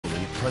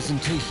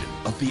presentation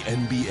of the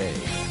NBA.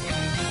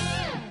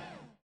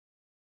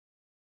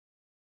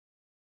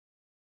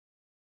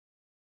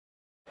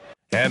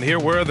 And here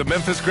were the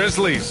Memphis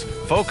Grizzlies,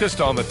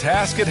 focused on the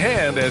task at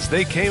hand as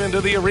they came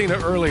into the arena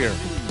earlier.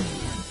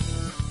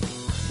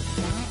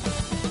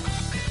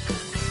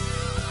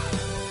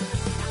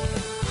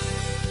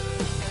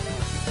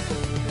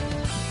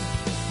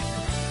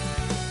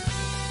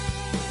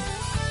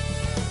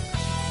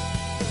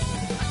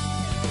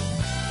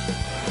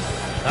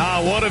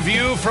 What a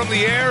view from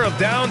the air of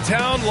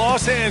downtown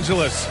Los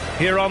Angeles.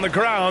 Here on the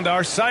ground,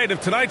 our site of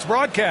tonight's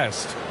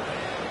broadcast.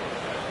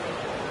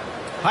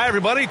 Hi,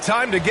 everybody.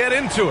 Time to get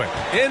into it.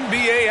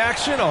 NBA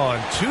action on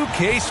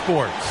 2K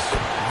Sports.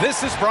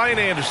 This is Brian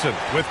Anderson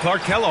with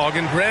Clark Kellogg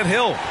and Grant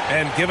Hill.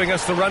 And giving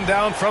us the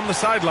rundown from the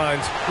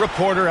sidelines,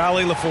 reporter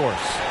Allie LaForce.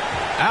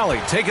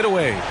 Allie, take it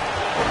away.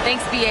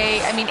 Thanks,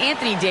 B.A.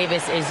 Anthony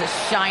Davis is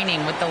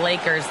shining with the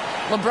Lakers.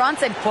 LeBron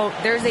said, quote,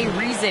 "There's a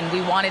reason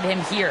we wanted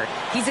him here.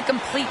 He's a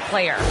complete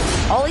player.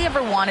 All he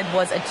ever wanted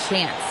was a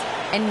chance.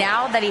 And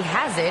now that he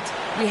has it,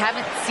 we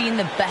haven't seen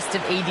the best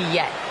of AD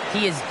yet.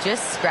 He is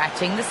just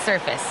scratching the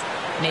surface."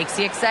 Makes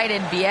you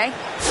excited, B.A.?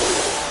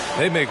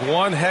 They make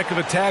one heck of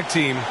a tag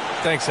team.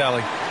 Thanks,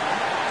 Allie.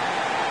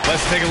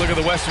 Let's take a look at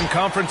the Western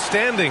Conference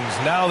standings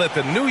now that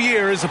the new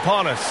year is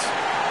upon us.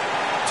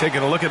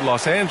 Taking a look at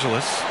Los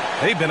Angeles.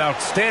 They've been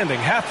outstanding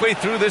halfway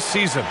through this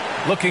season,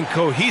 looking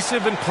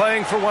cohesive and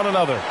playing for one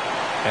another.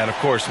 And, of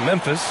course,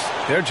 Memphis,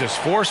 they're just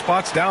 4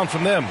 spots down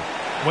from them.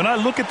 When I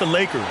look at the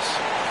Lakers,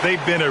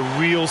 they've been a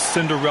real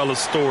Cinderella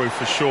story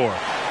for sure.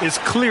 It's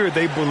clear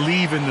they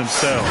believe in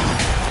themselves.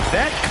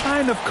 That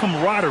kind of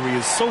camaraderie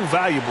is so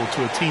valuable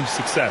to a team's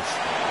success.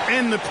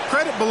 And the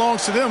credit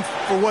belongs to them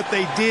for what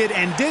they did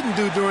and didn't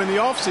do during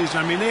the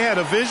offseason. They had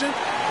a vision,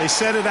 they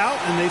set it out,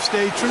 and they've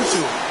stayed true to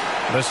it.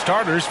 The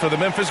starters for the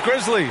Memphis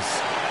Grizzlies.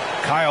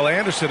 Kyle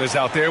Anderson is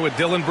out there with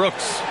Dylan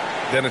Brooks.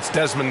 Then it's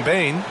Desmond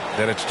Bane.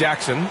 Then it's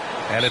Jackson.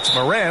 And it's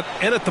Morant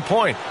in at the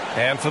point.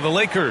 And for the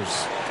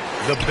Lakers,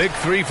 the big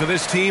 3 for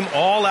this team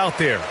all out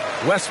there.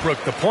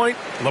 Westbrook the point.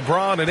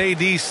 LeBron and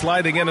AD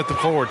sliding in at the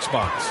forward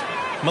spots.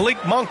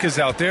 Malik Monk is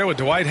out there with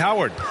Dwight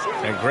Howard.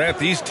 And Grant,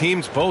 these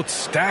teams both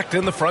stacked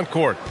in the front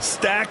court.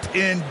 Stacked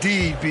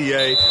indeed,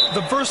 B.A. The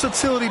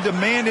versatility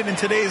demanded in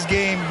today's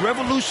game,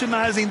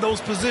 revolutionizing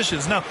those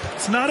positions. Now,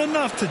 it's not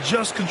enough to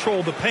just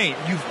control the paint.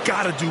 You've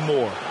got to do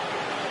more.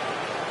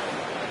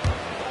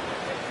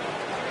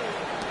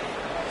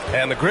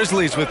 And the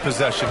Grizzlies with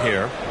possession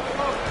here.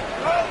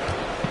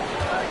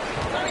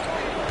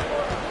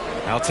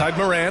 Outside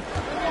Morant.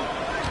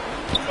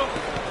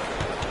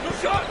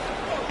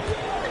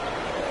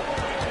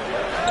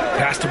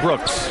 Pass to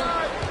Brooks.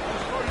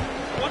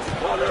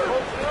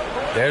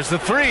 There's the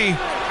 3.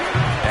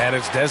 And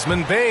it's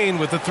Desmond Bane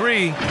with the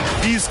 3.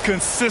 He's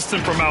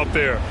consistent from out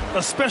there,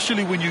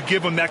 especially when you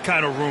give him that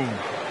kind of room.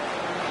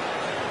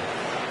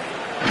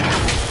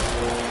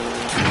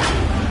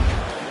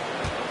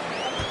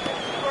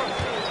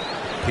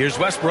 Here's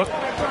Westbrook.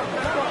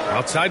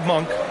 Outside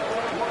Monk.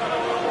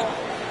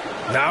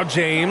 Now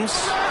James.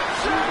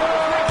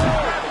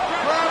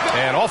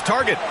 And off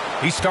target.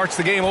 He starts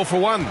the game 0 for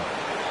 1.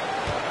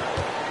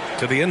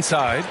 To the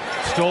inside.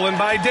 Stolen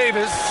by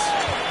Davis.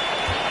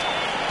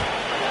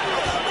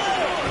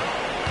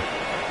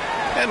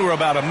 And we're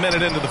about a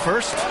minute into the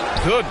first.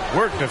 Good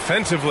work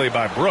defensively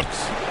by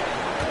Brooks.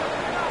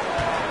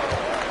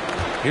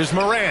 Here's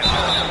Morant.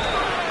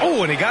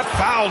 Oh, and he got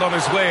fouled on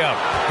his way up.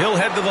 He'll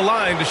head to the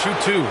line to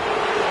shoot 2.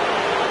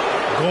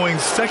 Going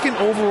second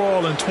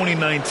overall in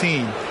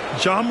 2019,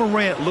 Ja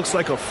Morant looks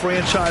like a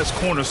franchise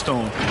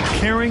cornerstone,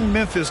 carrying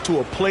Memphis to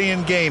a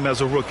play-in game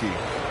as a rookie.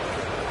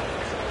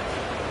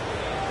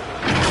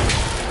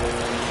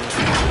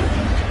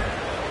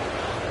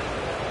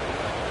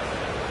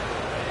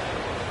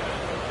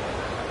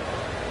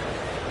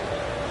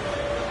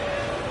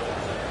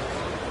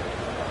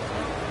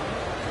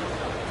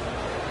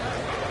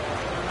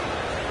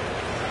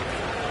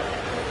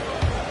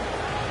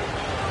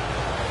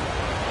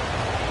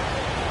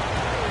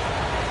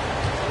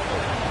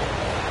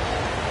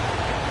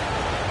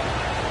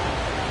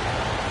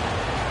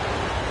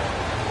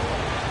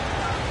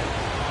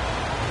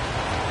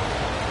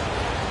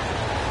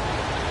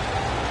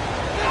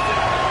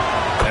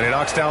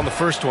 Knocks down the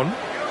first one.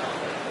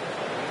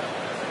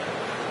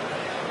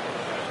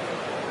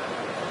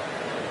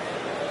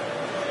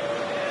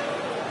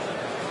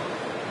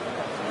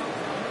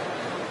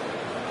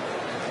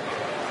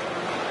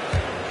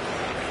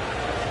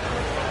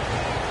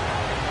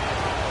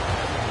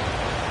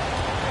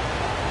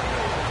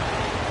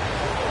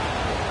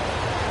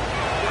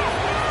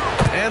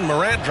 And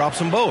Morant drops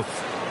them both.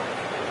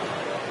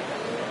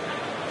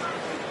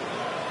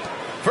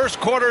 First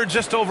quarter,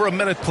 just over a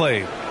minute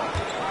played.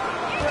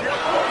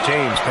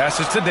 James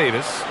passes to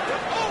Davis.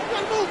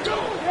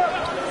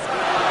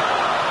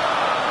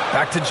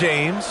 Back to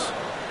James.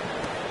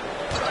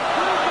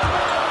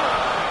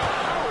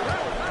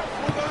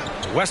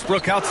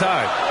 Westbrook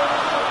outside.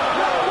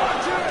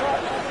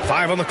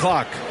 5 on the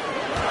clock.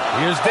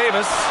 Here's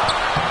Davis.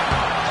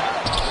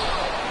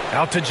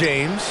 Out to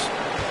James.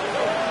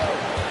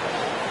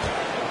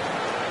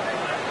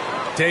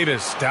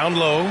 Davis down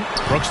low.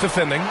 Brooks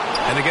defending.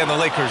 And again, the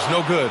Lakers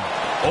no good.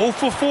 0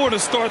 for 4 to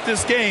start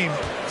this game.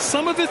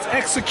 Some of it's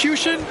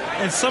execution,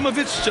 and some of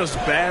it's just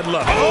bad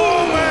luck.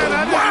 Oh, man,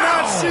 I did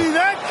not see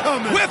that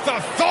coming. With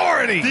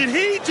authority. Did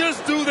he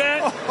just do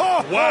that?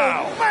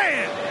 Wow.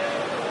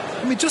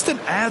 Man. I mean, just an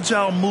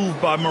agile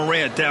move by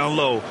Morant down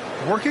low,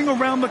 working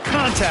around the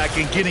contact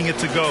and getting it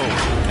to go.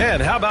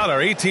 And how about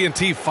our AT&T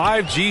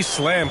 5G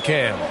Slam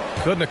Cam?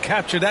 Couldn't have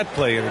captured that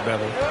play any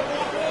better.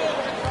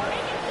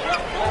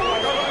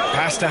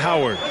 Pass to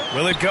Howard.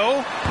 Will it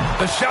go?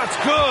 The shot's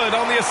good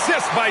on the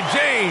assist by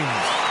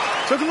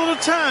James. Took a little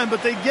time,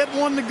 but they get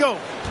one to go.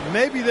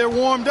 Maybe they're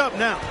warmed up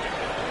now.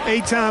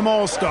 8-time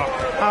All-Star.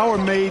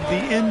 Howard made the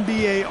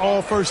NBA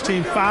All-First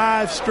Team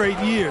 5 straight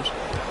years.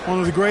 One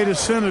of the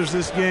greatest centers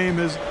this game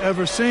has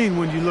ever seen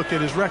when you look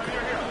at his record.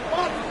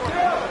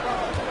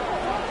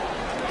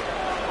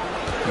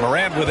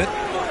 Morant with it.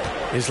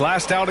 His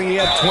last outing, he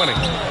had 20.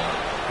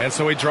 And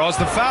so he draws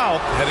the foul,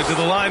 headed to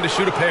the line to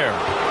shoot a pair.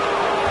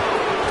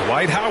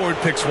 Dwight Howard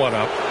picks one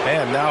up,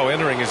 and now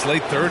entering his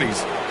late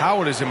 30s,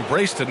 Howard has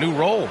embraced a new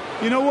role.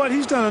 You know what?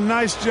 He's done a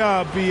nice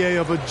job, B.A.,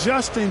 of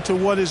adjusting to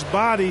what his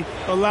body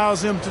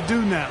allows him to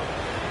do now.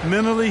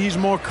 Mentally, he's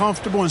more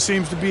comfortable and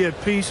seems to be at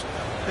peace.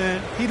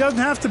 And he doesn't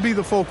have to be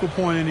the focal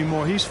point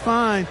anymore. He's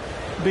fine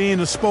being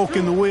a spoke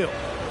in the wheel.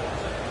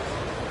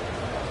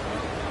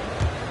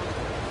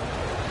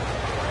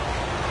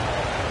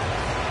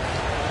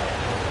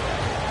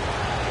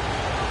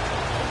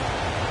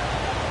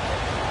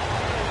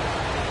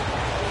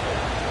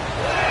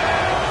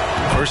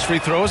 First free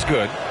throw is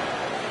good.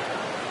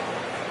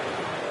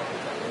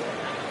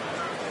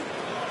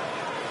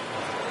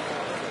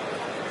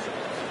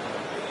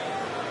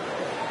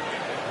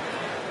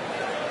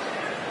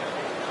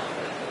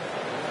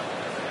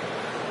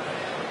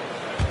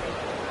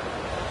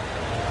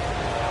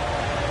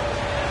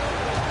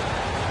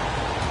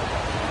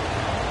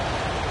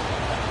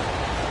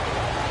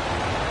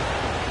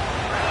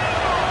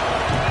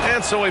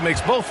 And so he makes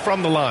both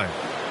from the line.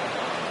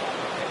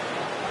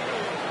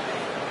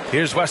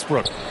 Here's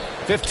Westbrook.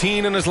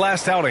 15 in his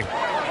last outing.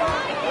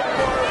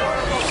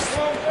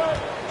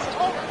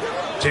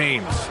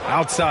 James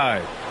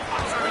outside.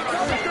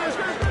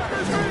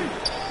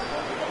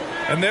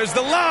 And there's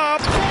the lob.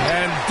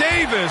 And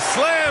Davis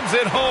slams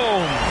it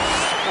home.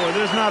 Boy,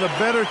 there's not a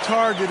better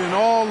target in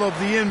all of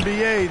the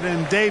NBA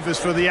than Davis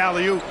for the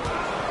alley-oop.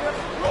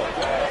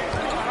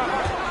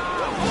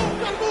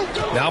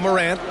 Now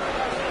Morant.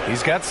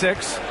 He's got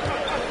 6.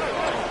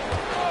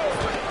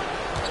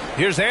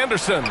 Here's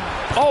Anderson.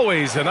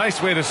 Always a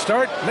nice way to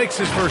start. Makes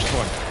his first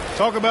one.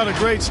 Talk about a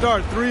great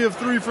start. 3 of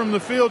 3 from the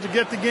field to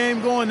get the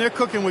game going. They're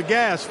cooking with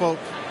gas, folks.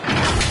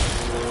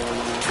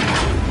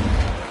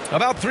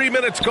 About 3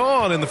 minutes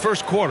gone in the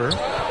first quarter.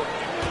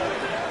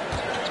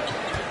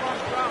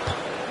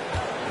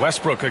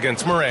 Westbrook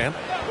against Morant.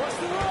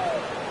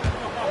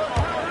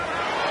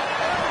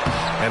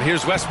 And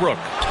here's Westbrook.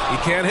 He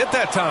can't hit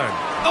that time.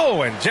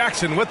 Oh, and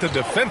Jackson with the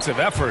defensive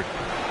effort.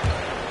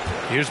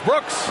 Here's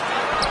Brooks.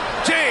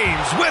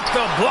 James with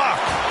the block.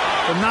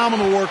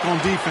 Phenomenal work on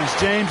defense.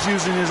 James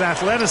using his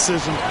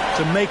athleticism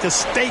to make a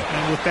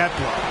statement with that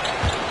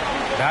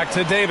block. Back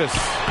to Davis.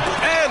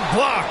 And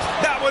blocked.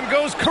 That one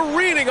goes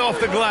careening off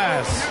the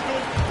glass.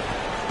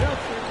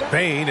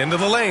 Bane into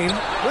the lane.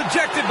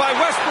 Rejected by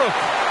Westbrook.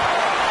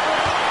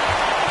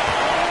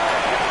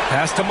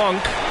 Pass to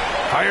Monk.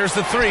 Fires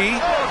the 3.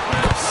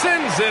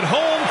 Sends it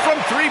home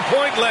from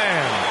three-point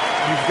land.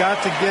 You've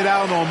got to get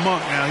out on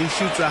Monk now. He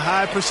shoots a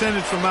high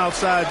percentage from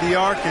outside the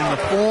arc, and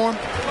the form,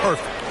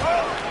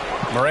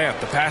 perfect. Morant,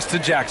 the pass to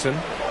Jackson.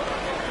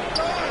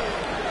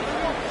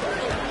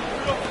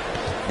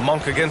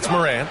 Monk against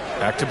Morant.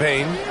 Back to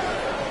Payne.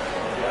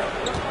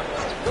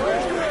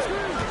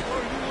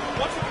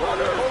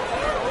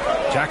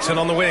 Jackson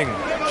on the wing.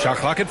 Shot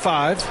clock at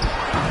 5.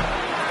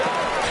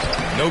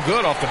 No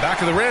good off the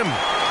back of the rim.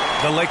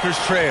 The Lakers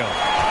trail.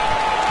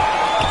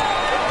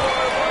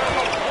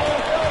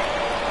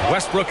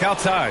 Westbrook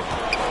outside.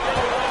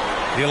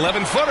 The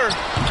 11-footer.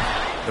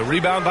 The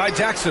rebound by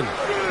Jackson.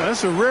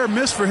 That's a rare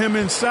miss for him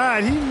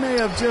inside. He may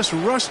have just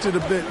rushed it a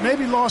bit.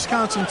 Maybe lost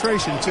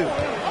concentration, too.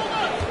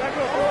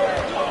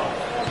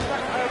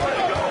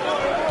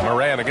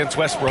 Morant against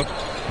Westbrook.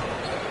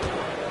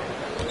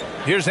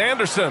 Here's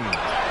Anderson.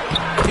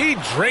 He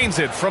drains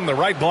it from the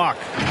right block.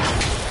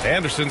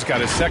 Anderson's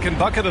got his second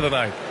bucket of the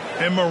night.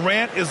 And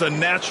Morant is a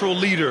natural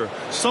leader.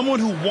 Someone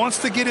who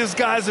wants to get his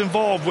guys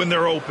involved when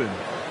they're open.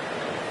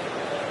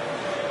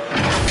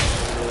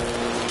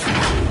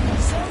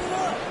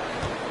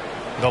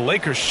 The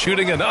Lakers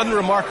shooting an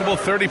unremarkable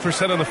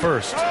 30% in the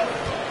first.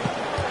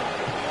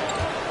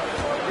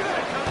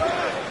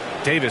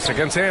 Davis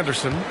against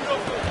Anderson.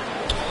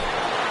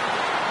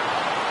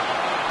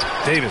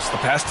 Davis, the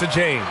pass to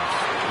James.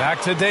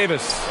 Back to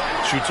Davis.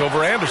 Shoots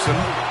over Anderson.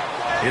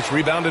 It's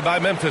rebounded by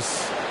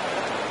Memphis.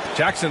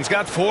 Jackson's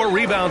got 4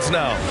 rebounds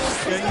now.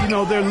 You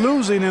know, they're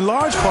losing in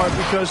large part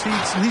because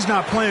he's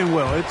not playing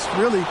well. It's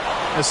really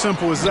As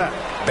simple as that.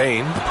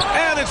 Bane.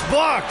 And it's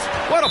blocked.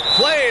 What a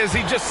play as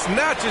he just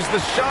snatches the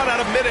shot out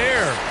of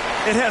midair.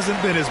 It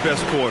hasn't been his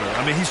best quarter.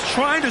 I mean, he's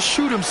trying to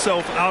shoot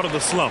himself out of the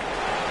slump.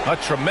 A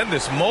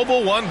tremendous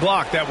mobile one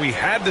block that we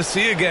had to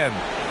see again.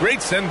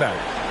 Great send back.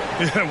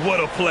 What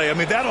a play. I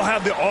mean, that'll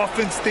have the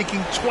offense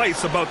thinking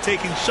twice about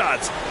taking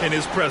shots in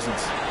his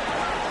presence.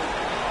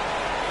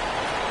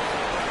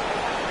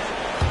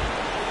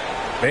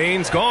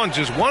 Bane's gone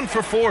just 1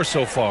 for 4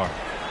 so far.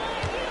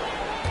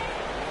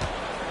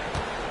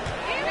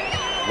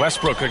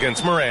 Westbrook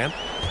against Morant.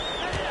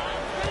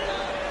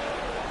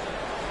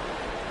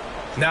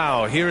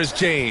 Now here is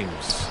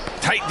James.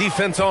 Tight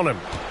defense on him.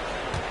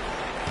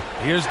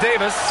 Here's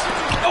Davis.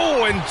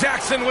 Oh, and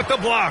Jackson with the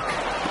block.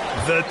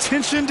 The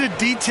attention to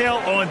detail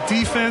on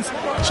defense.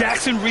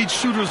 Jackson reads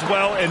shooters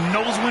well and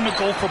knows when to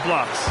go for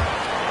blocks.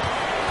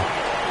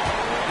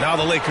 Now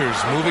the Lakers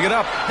moving it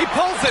up. He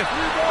pulls it.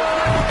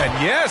 And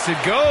yes, it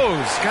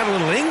goes. Got a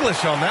little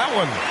English on that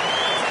one.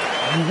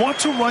 You want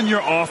to run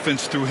your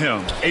offense through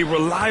him. A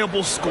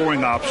reliable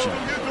scoring option.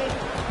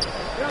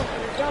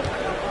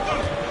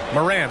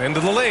 Morant into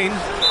the lane.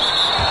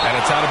 And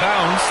it's out of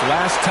bounds.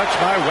 Last touch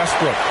by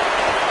Westbrook.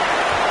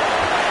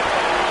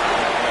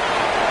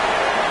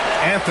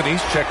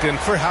 Anthony's checked in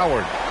for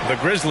Howard. The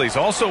Grizzlies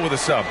also with a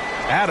sub.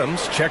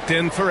 Adams checked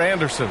in for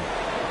Anderson.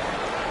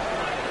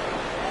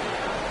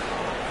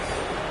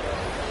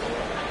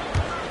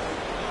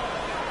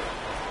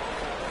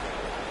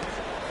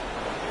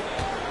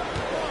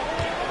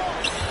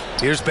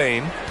 Here's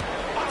Bane.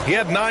 He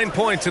had 9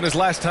 points in his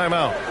last time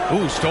out.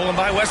 Ooh, stolen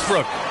by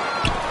Westbrook.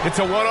 It's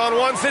a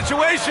one-on-one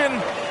situation.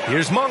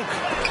 Here's Monk.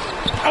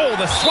 Oh,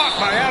 the swat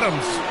by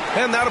Adams.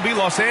 And that'll be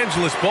Los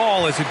Angeles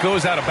ball as it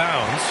goes out of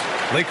bounds.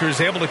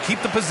 Lakers able to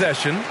keep the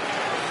possession.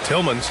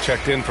 Tillman's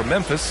checked in for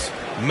Memphis.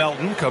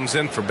 Melton comes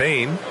in for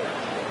Bane.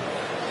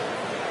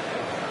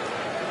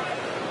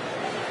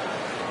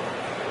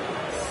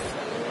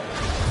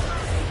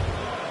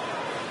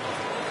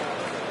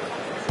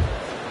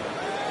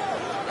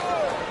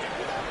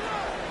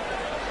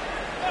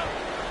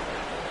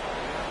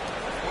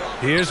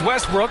 Here's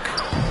Westbrook.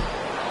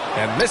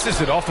 And misses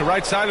it off the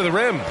right side of the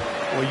rim.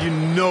 Well, you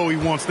know he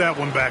wants that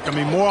one back. I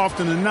mean, more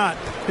often than not,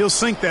 he'll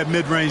sink that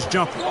mid-range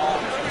jumper.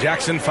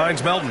 Jackson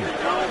finds Melton.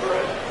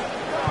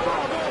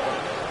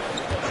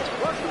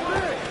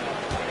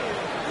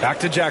 Back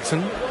to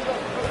Jackson.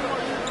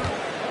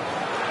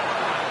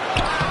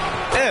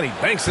 And he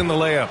banks in the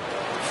layup.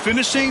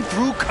 Finishing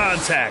through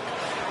contact.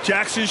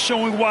 Jackson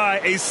showing why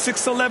a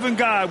 6'11"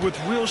 guy with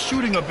real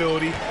shooting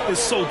ability is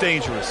so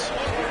dangerous.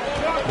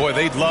 Boy,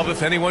 they'd love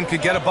if anyone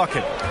could get a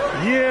bucket.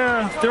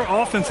 Yeah, their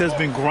offense has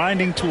been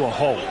grinding to a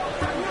halt.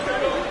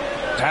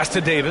 Pass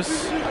to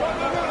Davis.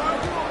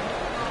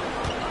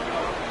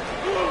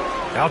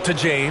 Out to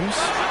James.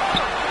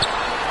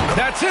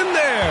 That's in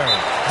there.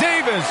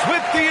 Davis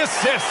with the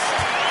assist.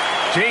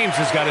 James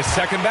has got his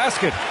second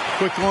basket.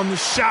 Quick on the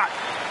shot.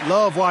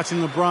 Love watching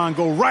LeBron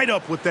go right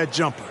up with that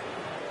jumper.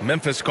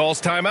 Memphis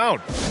calls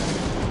timeout.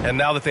 And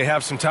now that they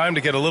have some time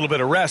to get a little bit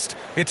of rest,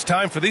 it's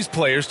time for these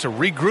players to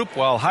regroup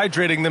while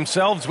hydrating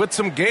themselves with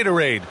some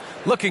Gatorade,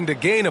 looking to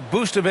gain a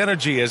boost of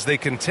energy as they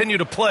continue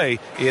to play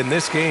in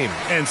this game.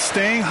 And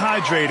staying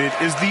hydrated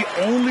is the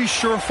only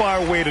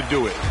surefire way to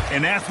do it.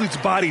 An athlete's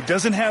body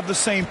doesn't have the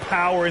same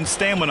power and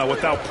stamina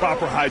without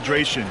proper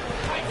hydration.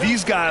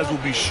 These guys will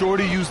be sure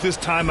to use this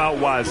timeout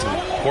wisely.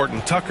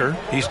 Horton Tucker,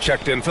 he's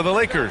checked in for the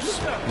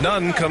Lakers.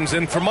 Nunn comes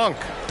in for Monk.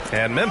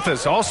 And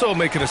Memphis also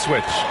making a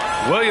switch.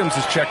 Williams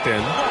is checked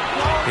in.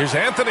 Here's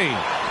Anthony.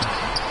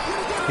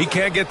 He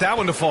can't get that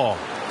one to fall.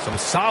 Some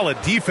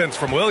solid defense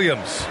from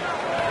Williams.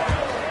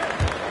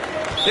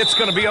 It's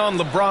going to be on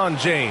LeBron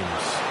James.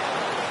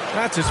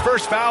 That's his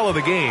first foul of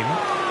the game.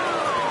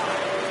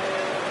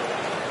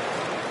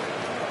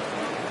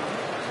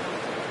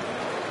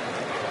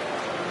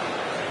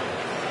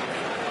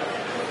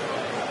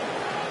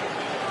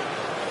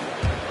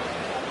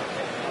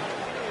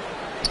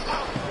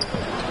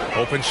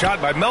 Open shot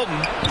by Melton.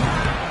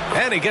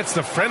 And he gets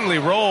the friendly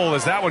roll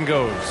as that one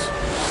goes.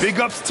 Big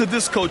ups to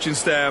this coaching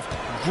staff.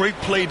 Great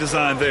play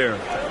design there.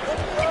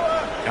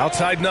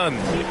 Outside Nunn.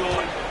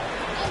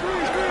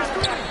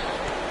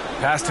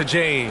 Pass to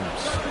James.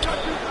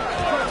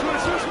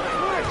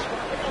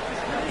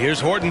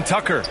 Here's Horton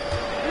Tucker.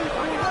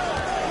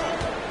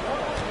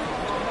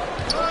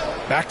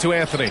 Back to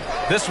Anthony.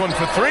 This one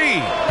for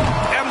three.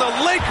 And the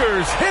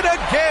Lakers hit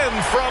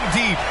again from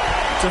deep.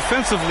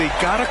 Defensively,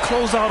 got to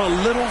close out a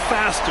little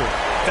faster.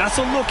 That's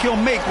a look he'll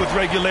make with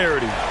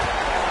regularity.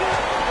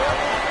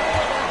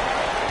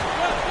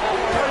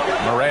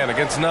 Morant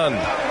against Nunn.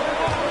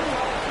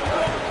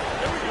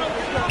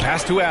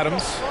 Pass to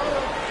Adams.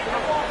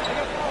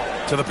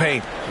 To the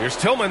paint. Here's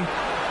Tillman.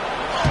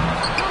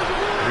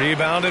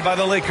 Rebounded by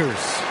the Lakers.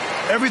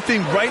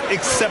 Everything right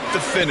except the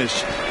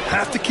finish.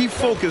 Have to keep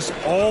focused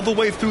all the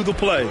way through the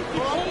play.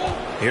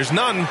 Here's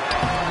Nunn.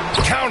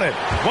 Count it.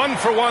 1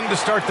 for 1 to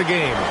start the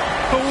game.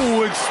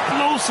 Oh,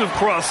 explosive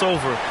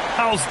crossover.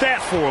 How's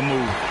that for a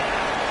move?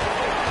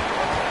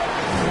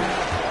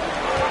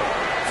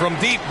 From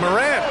deep,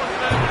 Morant.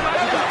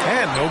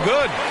 And no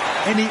good.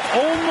 And he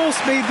almost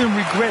made them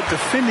regret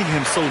defending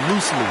him so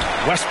loosely.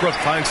 Westbrook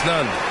finds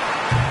Nunn.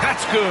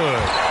 That's good.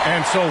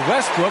 And so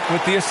Westbrook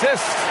with the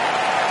assist.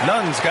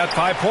 Nunn's got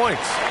 5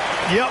 points.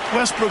 Yep,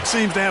 Westbrook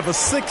seems to have a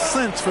sixth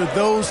sense for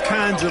those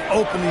kinds of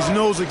openings. He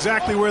knows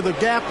exactly where the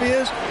gap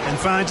is and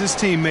finds his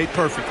teammate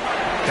perfectly.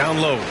 Down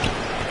low.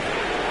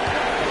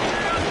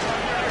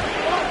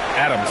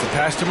 Adams, the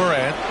pass to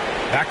Morant.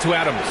 Back to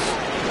Adams.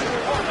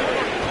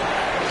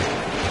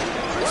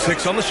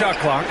 6 on the shot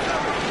clock.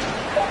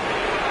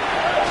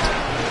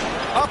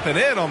 Up and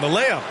in on the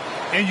layup.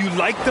 And you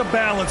like the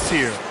balance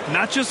here.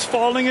 Not just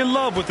falling in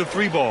love with the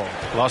 3-ball.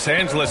 Los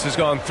Angeles has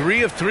gone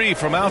 3 of 3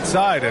 from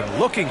outside and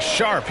looking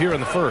sharp here in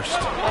the first.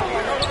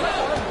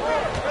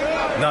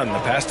 Nunn, the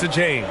pass to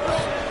James.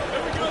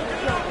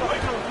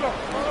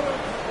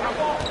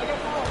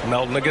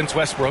 Melton against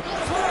Westbrook.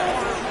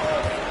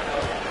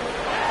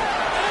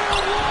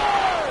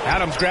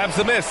 Adams grabs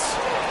the miss.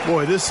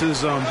 Boy, this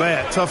is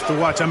bad. Tough to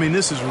watch. I mean,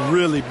 this is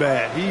really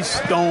bad. He's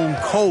stone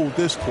cold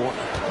this quarter.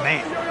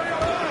 Man.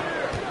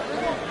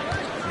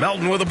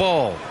 Melton with the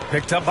ball.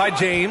 Picked up by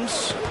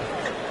James.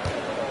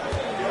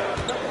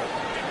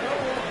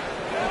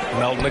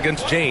 Melton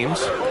against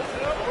James.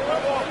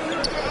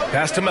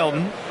 Pass to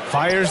Melton.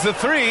 Fires the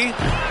 3.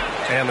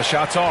 And the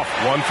shot's off.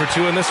 1 for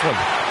 2 in this one.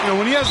 You know,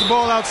 when he has the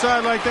ball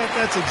outside like that,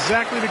 that's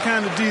exactly the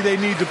kind of D they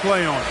need to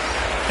play on.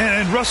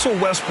 And Russell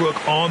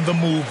Westbrook on the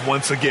move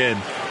once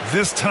again.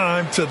 This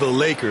time to the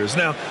Lakers.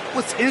 Now,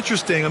 what's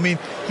interesting, I mean,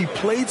 he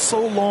played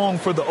so long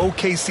for the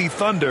OKC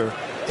Thunder,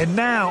 and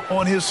now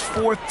on his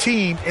 4th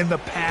team in the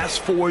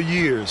past 4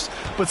 years.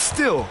 But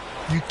still,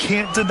 you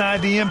can't deny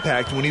the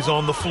impact when he's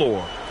on the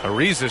floor.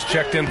 Ariza's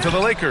checked in for the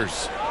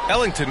Lakers.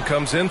 Ellington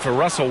comes in for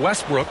Russell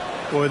Westbrook.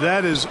 Boy,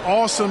 that is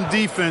awesome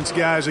defense,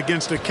 guys,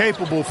 against a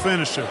capable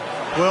finisher.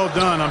 Well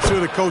done. I'm sure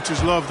the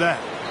coaches love that.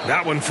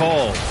 That one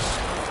falls.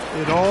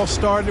 It all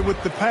started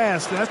with the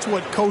pass. That's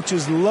what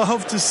coaches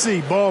love to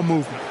see, ball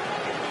movement.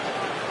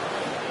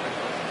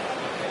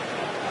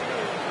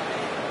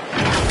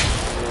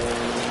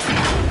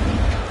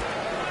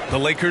 The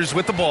Lakers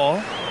with the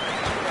ball.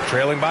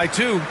 Trailing by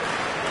 2.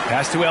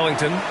 Pass to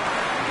Ellington.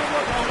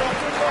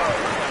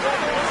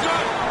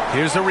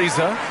 Here's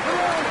Ariza.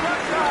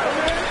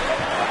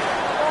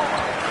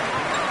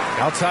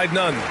 Outside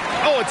Nunn.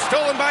 Oh, it's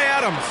stolen by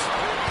Adams.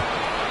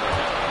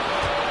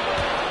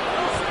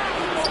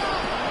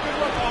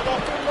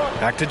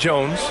 Back to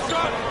Jones.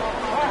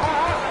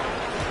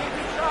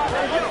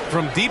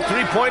 From deep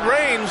 3-point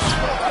range.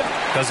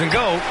 Doesn't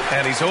go,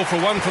 and he's 0 for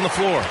 1 from the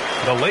floor.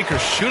 The Lakers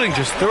shooting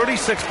just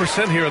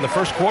 36% here in the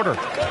first quarter.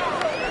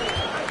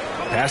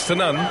 Pass to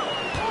Nunn.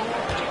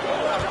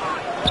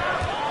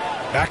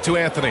 Back to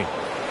Anthony.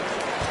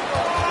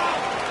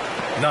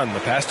 Nunn, the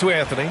pass to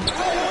Anthony.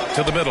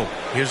 To the middle.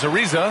 Here's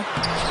Ariza.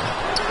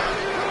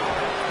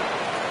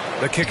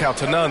 The kick out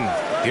to Nunn.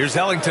 Here's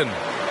Ellington.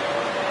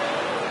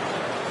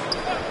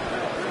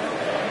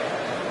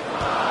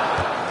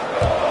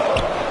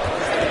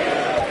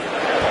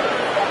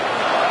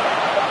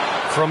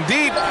 From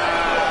deep.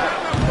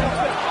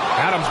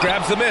 Adams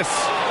grabs the miss.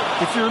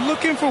 If you're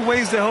looking for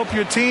ways to help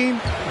your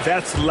team,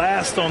 that's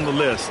last on the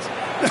list.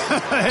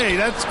 Hey,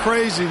 that's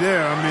crazy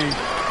there. I mean,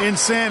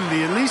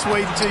 insanity. At least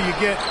wait until you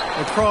get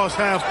across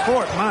half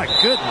court. My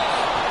goodness.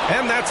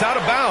 And that's out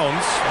of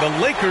bounds. The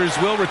Lakers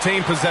will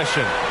retain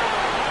possession.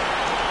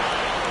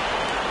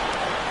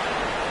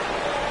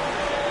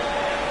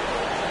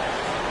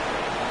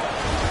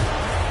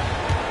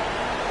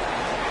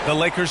 The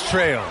Lakers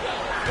trail.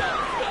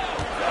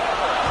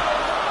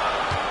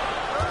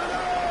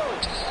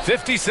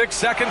 56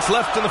 seconds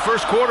left in the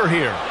first quarter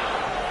here.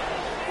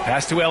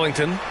 Pass to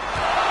Ellington.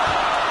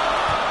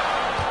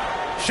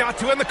 Shot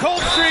to end the cold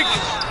streak.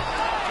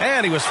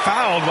 And he was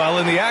fouled while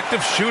in the act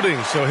of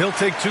shooting, so he'll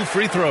take 2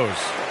 free throws.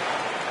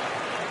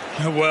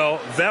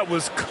 Well, that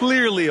was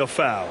clearly a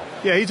foul.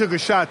 Yeah, he took a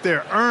shot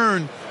there.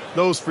 Earned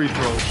those free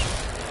throws.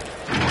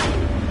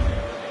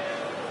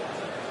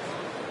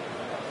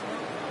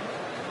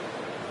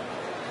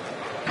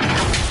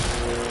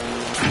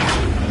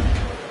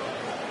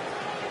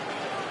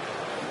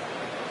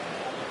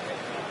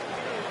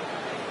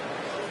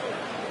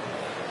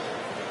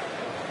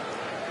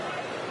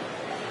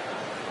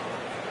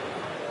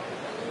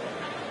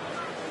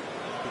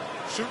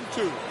 Shooting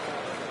 2.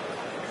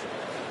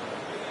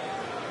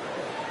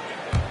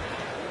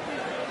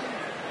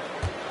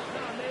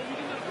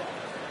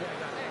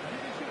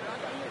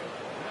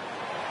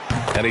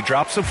 And he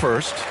drops the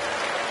first.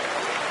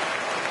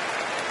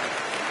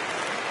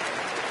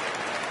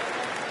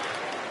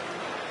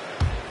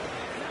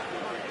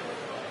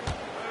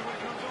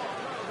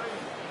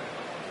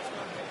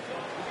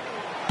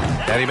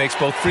 And he makes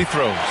both free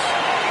throws.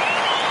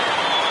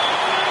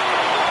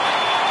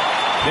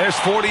 There's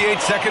 48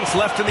 seconds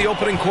left in the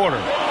opening quarter.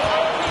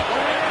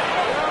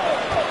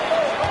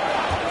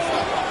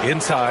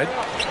 Inside.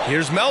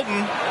 Here's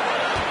Melton.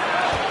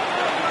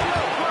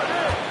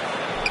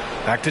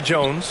 Back to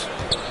Jones.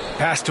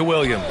 Pass to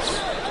Williams.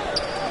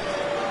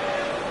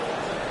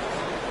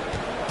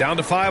 Down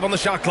to 5 on the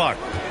shot clock.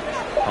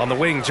 On the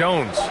wing,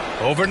 Jones.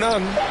 Over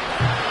none.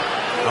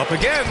 Up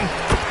again.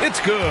 It's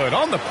good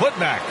on the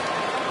putback.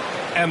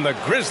 And the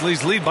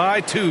Grizzlies lead by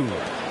 2.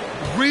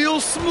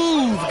 Real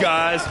smooth,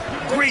 guys.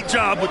 Great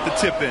job with the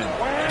tip-in.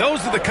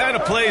 Those are the kind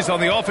of plays on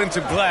the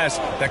offensive glass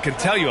that can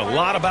tell you a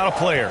lot about a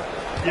player.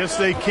 Yes,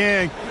 they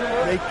can.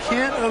 They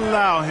can't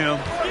allow him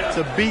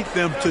to beat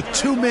them to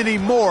too many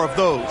more of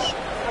those.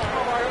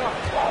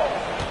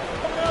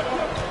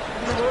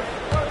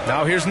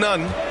 Now here's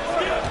Nunn.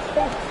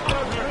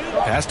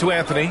 Pass to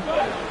Anthony.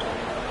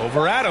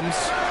 Over Adams.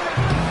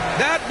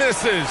 That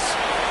misses.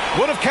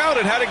 Would have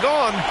counted had it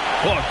gone.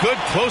 Well, a good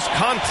close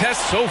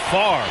contest so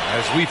far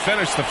as we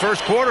finish the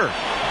first quarter.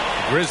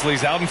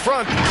 Grizzlies out in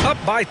front, up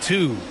by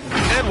 2.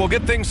 And we'll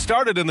get things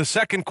started in the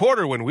second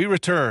quarter when we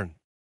return.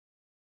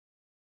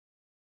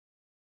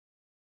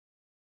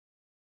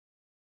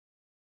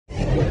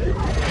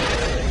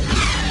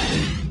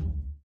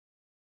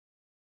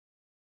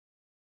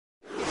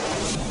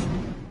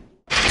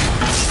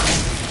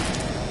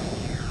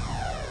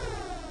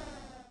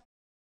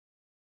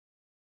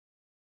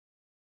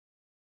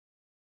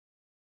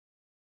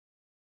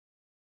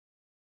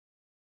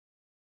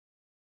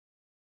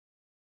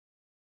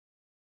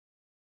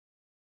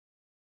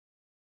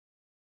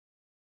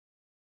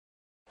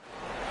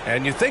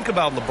 And you think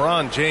about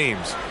LeBron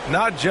James,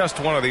 not just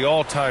one of the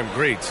all-time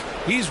greats.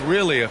 He's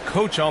really a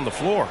coach on the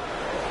floor.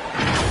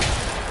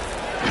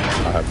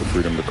 I have the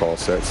freedom to call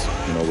sets,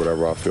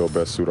 whatever I feel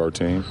best suit our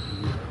team.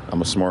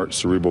 I'm a smart,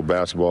 cerebral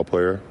basketball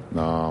player.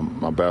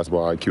 My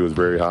basketball IQ is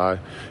very high,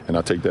 and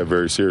I take that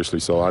very seriously.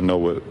 So I know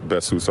what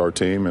best suits our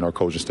team, and our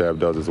coaching staff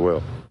does as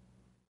well.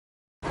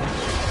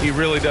 He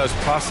really does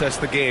process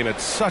the game at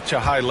such a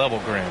high level,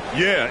 Grant.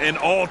 Yeah, an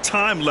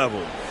all-time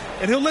level.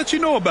 And he'll let you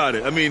know about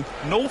it. I mean,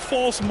 no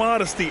false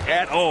modesty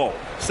at all.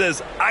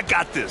 Says, I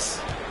got this.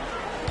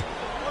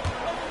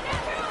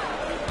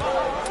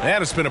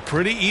 And it's been a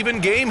pretty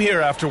even game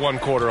here after one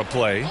quarter of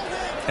play.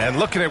 And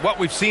looking at what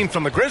we've seen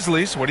from the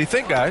Grizzlies, what do you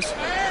think, guys?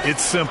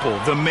 It's simple.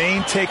 The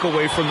main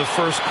takeaway from the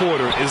first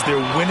quarter is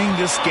they're winning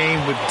this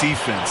game with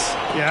defense.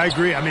 Yeah, I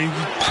agree. I mean,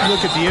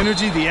 look at the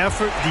energy, the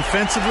effort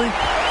defensively.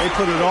 They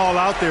put it all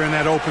out there in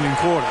that opening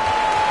quarter.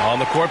 On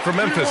the court for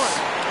Memphis,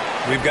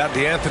 we've got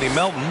DeAnthony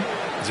Melton.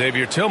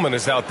 Xavier Tillman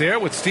is out there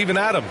with Steven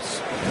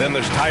Adams. Then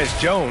there's Tyus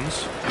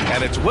Jones,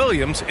 and it's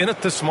Williams in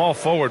at the small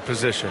forward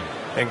position.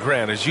 And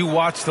Grant, as you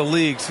watch the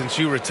league since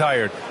you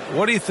retired,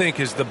 what do you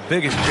think is the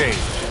biggest change?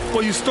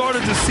 Well, you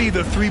started to see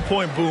the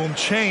three-point boom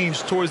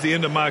change towards the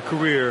end of my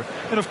career.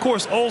 And, of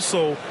course,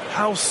 also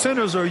how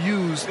centers are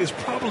used is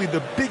probably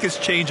the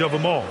biggest change of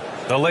them all.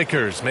 The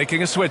Lakers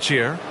making a switch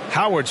here.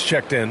 Howard's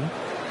checked in.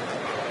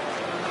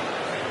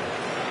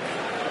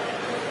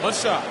 One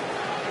shot.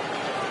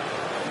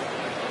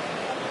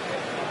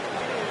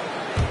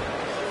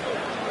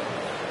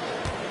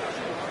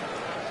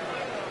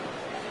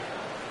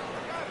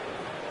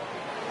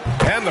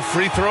 And the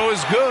free throw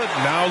is good.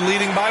 Now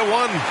leading by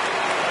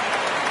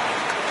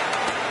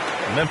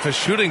 1. Memphis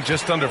shooting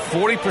just under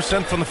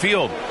 40% from the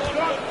field.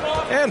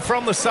 And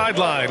from the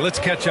sideline, let's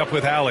catch up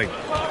with Allie.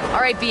 All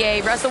right,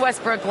 BA. Russell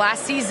Westbrook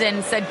last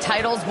season said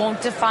titles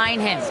won't define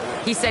him.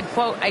 He said,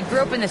 quote, I grew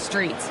up in the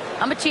streets.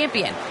 I'm a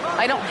champion.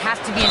 I don't have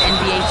to be an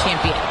NBA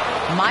champion.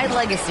 My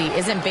legacy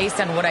isn't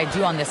based on what I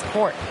do on this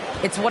court.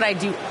 It's what I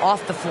do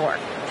off the floor.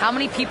 How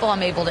many people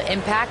I'm able to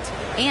impact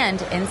and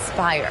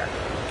inspire.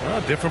 Oh,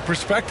 different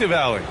perspective,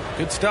 Allie.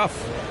 Good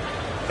stuff.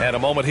 And a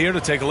moment here to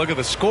take a look at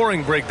the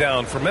scoring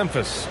breakdown for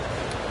Memphis.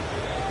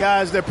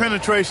 Guys, their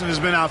penetration has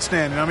been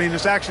outstanding. I mean,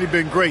 it's actually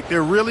been great.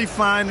 They're really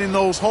finding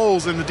those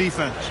holes in the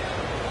defense.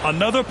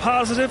 Another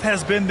positive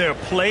has been their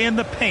play in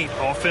the paint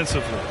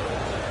offensively.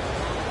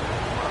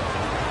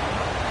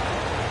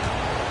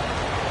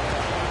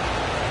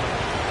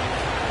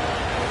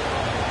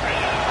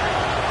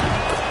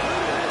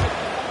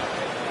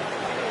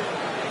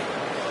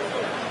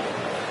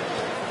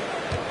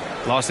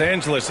 Los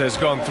Angeles has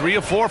gone 3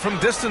 of 4 from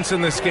distance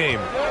in this game.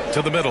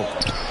 To the middle.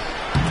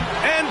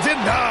 And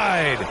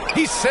denied.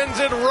 He sends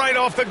it right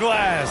off the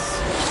glass.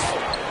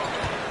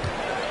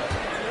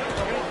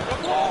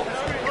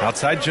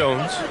 Outside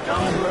Jones.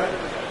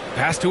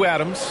 Pass to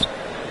Adams.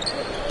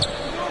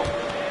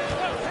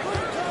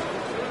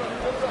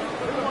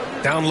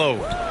 Down low.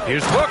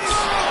 Here's Brooks.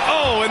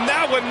 Oh, and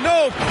that one,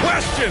 no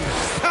question,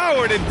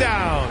 powered it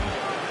down.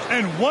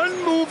 And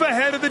one move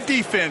ahead of the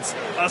defense.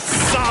 A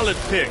solid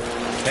pick.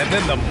 And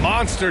then the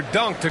monster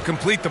dunk to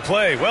complete the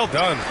play. Well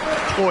done.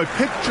 Boy,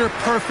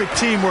 picture-perfect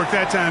teamwork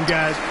that time,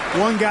 guys.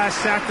 One guy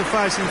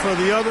sacrificing for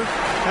the other.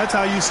 That's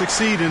how you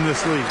succeed in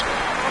this league.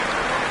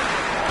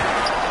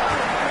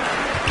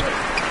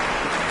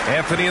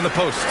 Anthony in the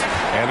post.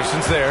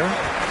 Anderson's there.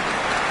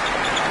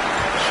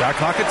 Shot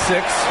clock at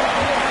 6.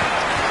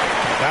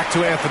 Back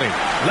to Anthony.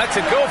 Lets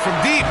it go from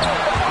deep.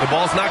 The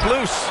ball's knocked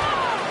loose.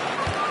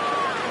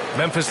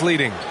 Memphis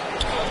leading.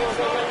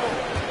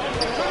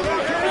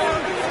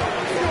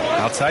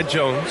 Outside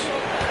Jones.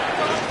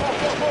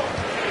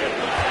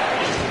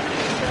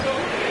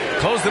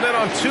 Close the net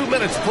on 2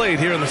 minutes played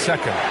here in the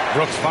second.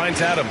 Brooks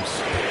finds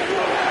Adams.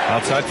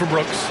 Outside for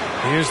Brooks.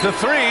 Here's the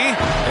three,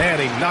 and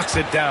he knocks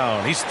it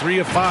down. He's 3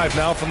 of 5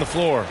 now from the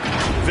floor.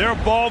 Their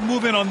ball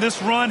movement on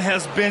this run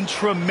has been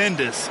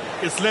tremendous.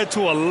 It's led to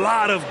a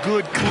lot of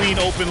good, clean,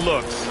 open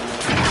looks.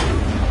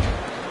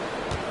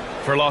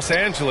 For Los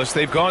Angeles,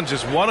 they've gone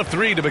just 1 of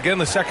 3 to begin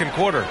the second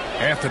quarter.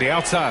 Anthony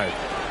outside.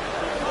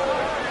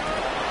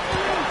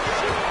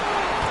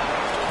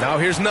 Now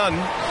here's Nunn.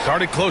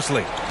 Guarded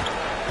closely.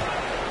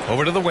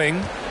 Over to the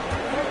wing.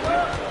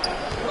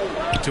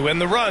 To end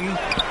the run.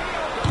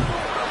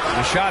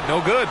 The shot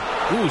no good.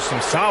 Ooh,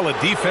 some solid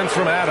defense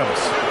from Adams.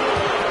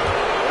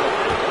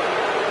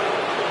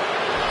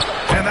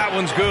 And that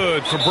one's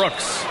good for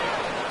Brooks.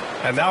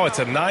 And now it's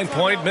a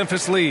 9-point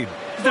Memphis lead.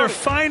 They're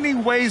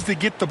finding ways to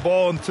get the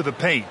ball into the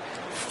paint.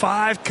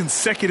 5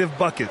 consecutive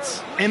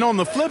buckets. And on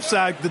the flip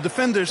side, the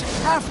defenders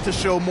have to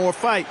show more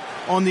fight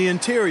on the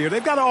interior.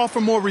 They've got to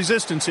offer more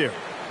resistance here.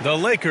 The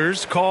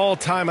Lakers call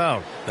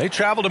timeout. They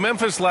traveled to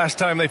Memphis last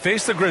time they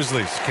faced the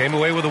Grizzlies. Came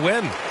away with a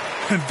win.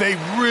 They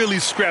really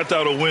scrapped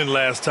out a win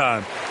last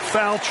time.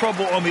 Foul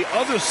trouble on the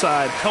other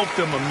side helped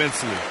them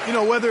immensely. You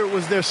know, whether it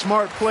was their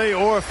smart play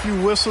or a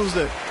few whistles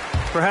that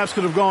perhaps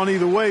could have gone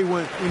either way,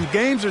 when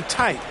games are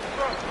tight,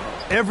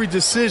 every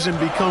decision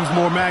becomes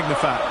more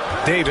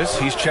magnified. Davis,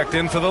 he's checked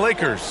in for the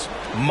Lakers.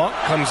 Monk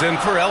comes in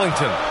for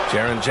Ellington.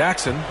 Jaren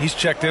Jackson, he's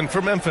checked in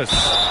for Memphis.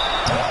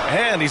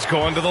 And he's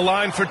going to the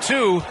line for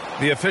 2.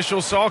 The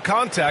official saw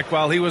contact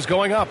while he was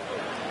going up.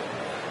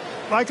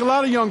 Like a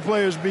lot of young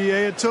players,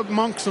 B.A., it took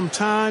Monk some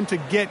time to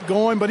get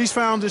going, but he's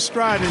found his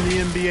stride in the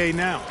NBA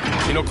now.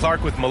 You know,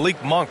 Clark, with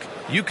Malik Monk,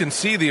 you can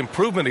see the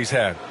improvement he's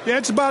had. Yeah,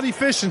 it's about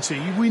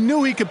efficiency. We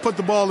knew he could put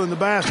the ball in the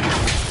basket,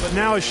 but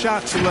now his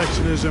shot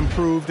selection has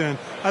improved, and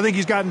I think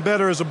he's gotten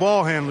better as a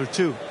ball handler,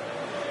 too.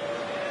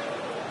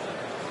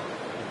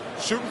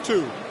 Shooting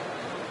 2.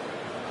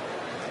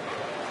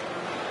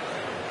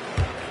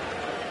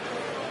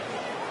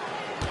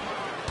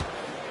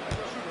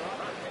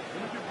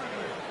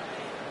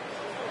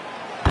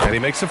 And he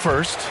makes a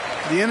first.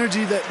 The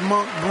energy that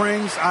Monk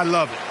brings, I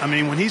love it. I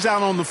mean, when he's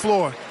out on the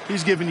floor,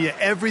 he's giving you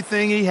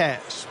everything he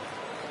has.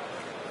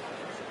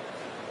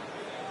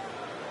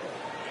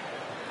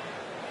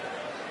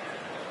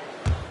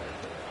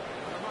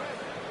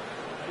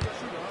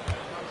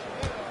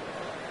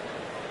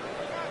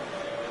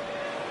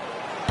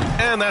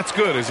 And that's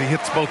good as he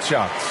hits both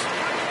shots.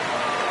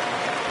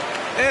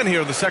 And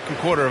here, the second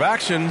quarter of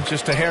action,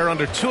 just a hair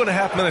under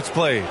 2.5 minutes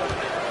played.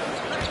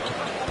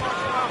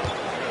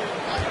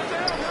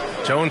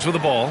 Jones with the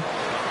ball.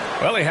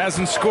 Well, he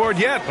hasn't scored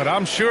yet, but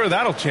I'm sure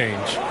that'll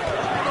change.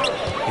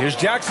 Here's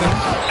Jackson,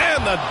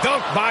 and the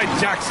dunk by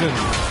Jackson.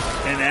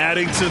 And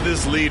adding to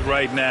this lead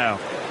right now,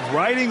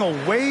 riding a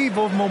wave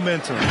of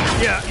momentum.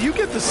 Yeah, you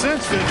get the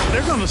sense that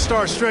they're going to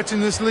start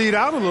stretching this lead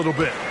out a little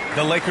bit.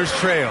 The Lakers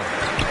trail.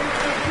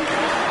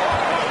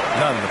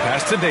 Nunn, the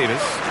pass to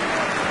Davis.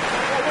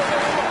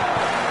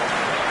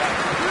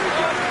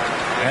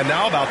 And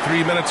now about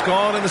 3 minutes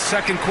gone in the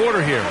second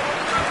quarter here.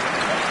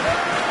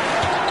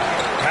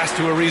 Pass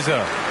to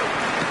Ariza.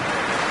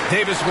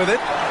 Davis with it.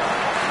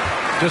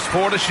 Just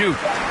 4 to shoot.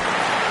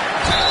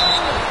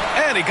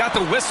 And he got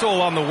the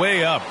whistle on the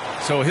way up.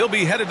 So he'll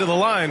be headed to the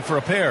line for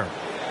a pair.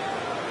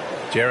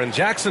 Jaren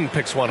Jackson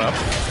picks one up.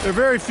 There are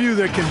very few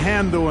that can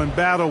handle and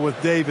battle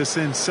with Davis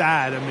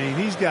inside. I mean,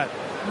 he's got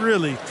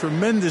really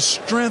tremendous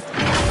strength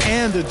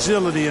and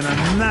agility and a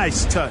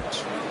nice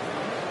touch.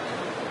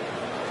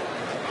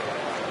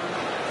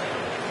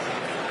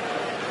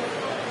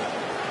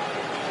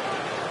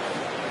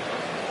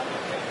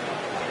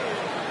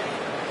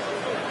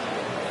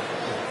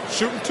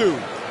 Shooting 2.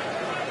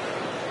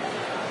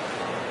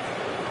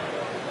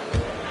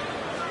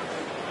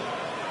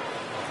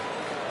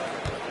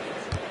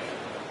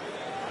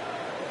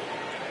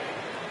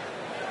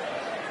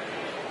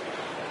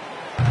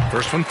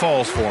 First one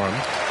falls for him,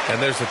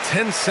 and there's a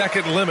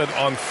 10-second limit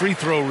on free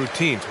throw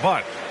routines.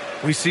 But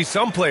we see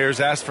some players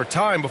ask for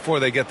time before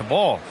they get the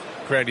ball.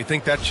 Grant, do you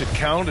think that should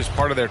count as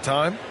part of their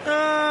time?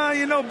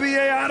 You know,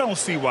 B.A., I don't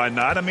see why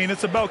not. I mean,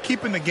 it's about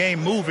keeping the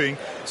game moving.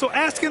 So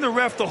asking the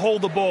ref to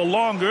hold the ball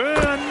longer,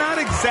 not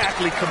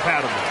exactly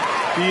compatible.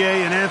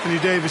 B.A. and Anthony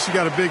Davis, you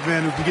got a big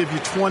man who can give you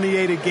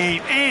 28 a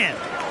game and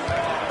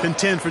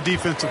contend for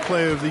Defensive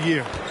Player of the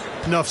Year.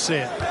 Enough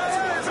said.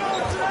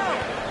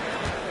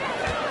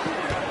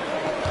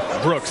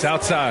 Brooks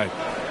outside.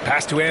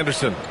 Pass to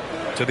Anderson.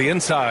 To the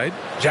inside.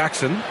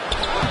 Jackson.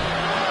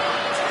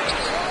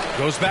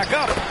 Goes back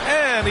up.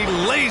 And he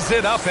lays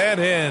it up and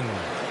in.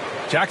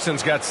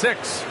 Jackson's got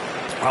 6.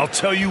 I'll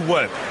tell you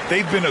what,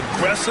 they've been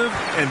aggressive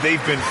and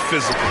they've been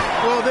physical.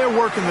 Well, they're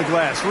working the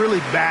glass, really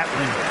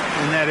battling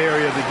in that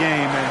area of the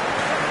game, and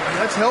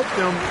that's helped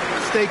them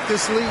stake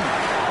this lead.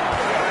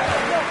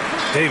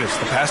 Davis,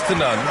 the pass to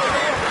Nunn.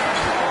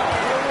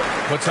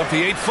 Puts up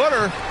the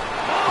 8-footer.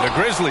 The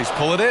Grizzlies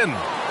pull it in.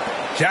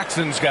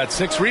 Jackson's got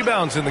 6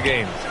 rebounds in the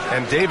game.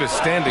 And Davis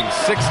standing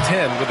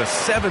 6'10" with a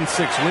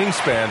 7'6"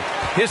 wingspan.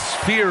 His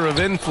sphere of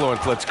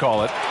influence, let's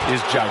call it,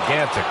 is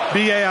gigantic.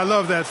 B.A., I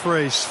love that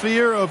phrase,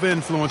 sphere of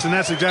influence, and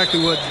that's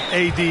exactly what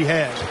A.D.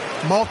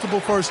 has. Multiple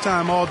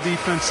first-time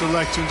all-defense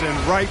selections, and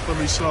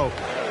rightfully so.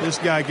 This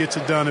guy gets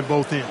it done at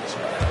both ends.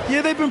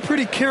 Yeah, they've been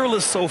pretty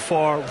careless so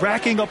far,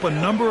 racking up a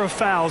number of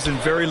fouls in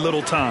very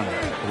little time.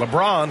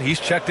 LeBron, he's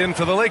checked in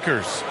for the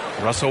Lakers.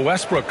 Russell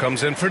Westbrook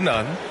comes in for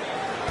none.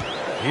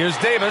 Here's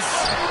Davis.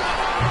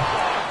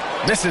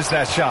 Misses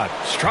that shot.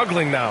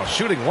 Struggling now,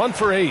 shooting 1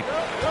 for 8.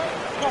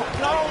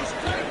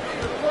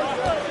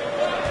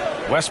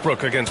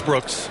 Westbrook against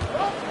Brooks.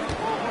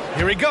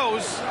 Here he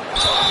goes.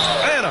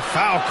 And a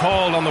foul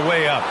called on the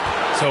way up.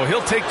 So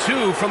he'll take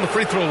 2 from the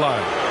free throw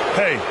line.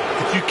 Hey,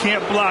 if you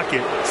can't block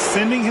it,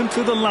 sending him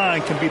to the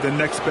line can be the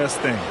next best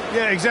thing.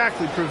 Yeah,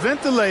 exactly.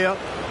 Prevent the layup,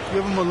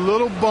 give them a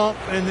little bump,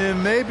 and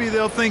then maybe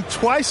they'll think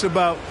twice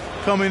about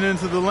coming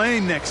into the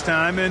lane next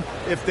time. And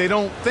if they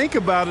don't think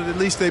about it, at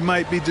least they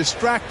might be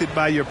distracted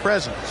by your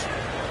presence.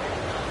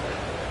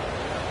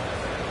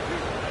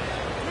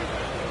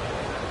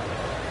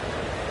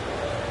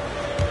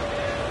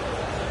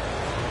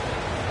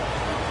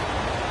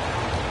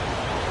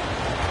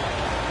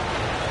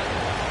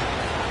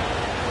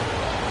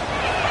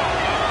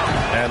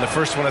 And the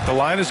first one at the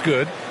line is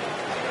good.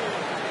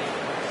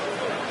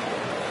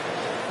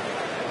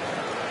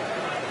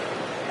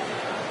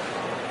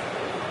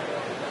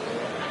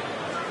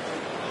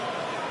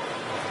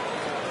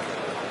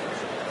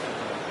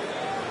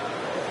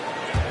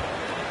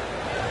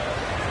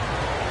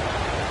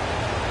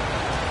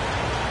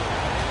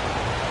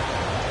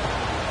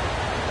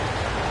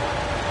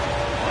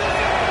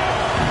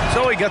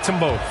 So he gets them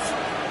both.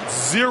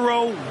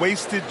 0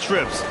 wasted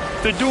trips.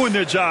 They're doing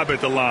their job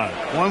at the line.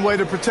 One way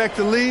to protect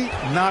the lead,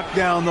 knock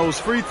down those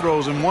free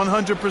throws, and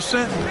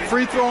 100%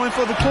 free throwing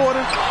for the quarter,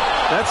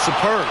 that's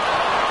superb.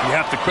 You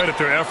have to credit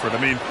their effort.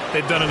 I mean,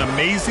 they've done an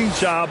amazing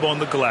job on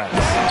the glass.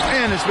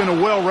 And it's been a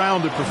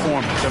well-rounded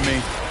performance. I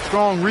mean,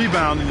 strong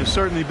rebounding has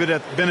certainly been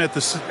at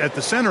the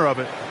center of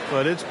it,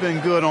 but it's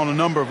been good on a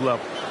number of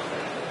levels.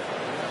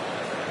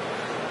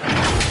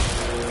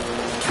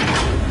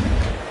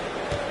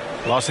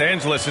 Los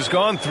Angeles has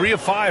gone 3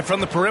 of 5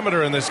 from the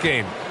perimeter in this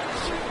game.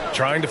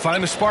 Trying to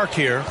find a spark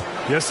here.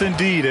 Yes,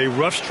 indeed. A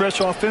rough stretch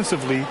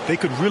offensively. They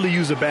could really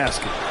use a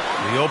basket.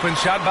 The open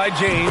shot by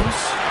James.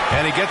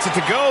 And he gets it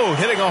to go,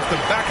 hitting off the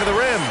back of the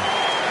rim.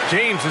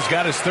 James has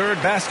got his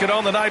 3rd basket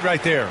on the night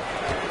right there.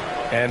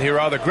 And here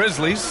are the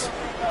Grizzlies.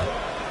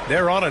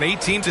 They're on an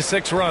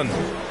 18-6 run.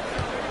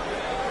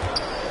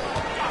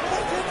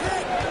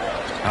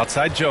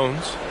 Outside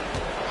Jones.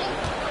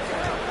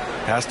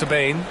 Pass to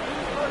Bane.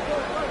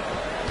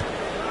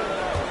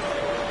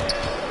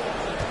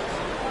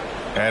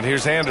 And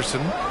here's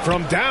Anderson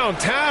from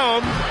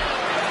downtown.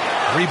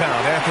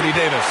 Rebound, Anthony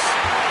Davis.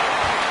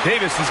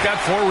 Davis has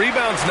got 4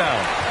 rebounds now.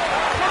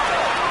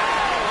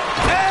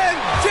 And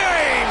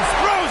James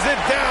throws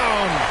it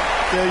down.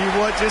 Tell you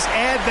what, just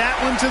add that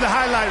one to the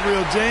highlight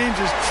reel. James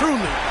is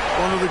truly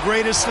one of the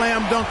greatest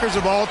slam dunkers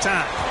of all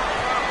time.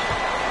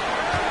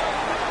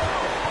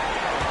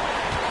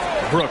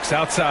 Brooks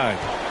outside.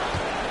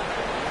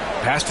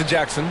 Pass to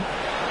Jackson.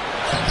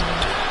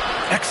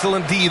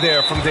 Excellent D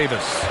there from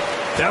Davis.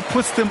 That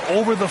puts them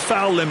over the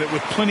foul limit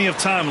with plenty of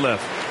time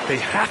left. They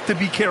have to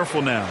be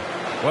careful now.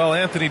 Well,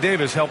 Anthony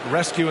Davis helped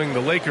rescuing the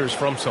Lakers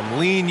from some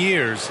lean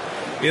years.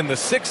 In the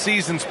 6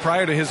 seasons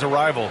prior to his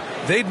arrival,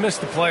 they'd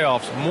missed the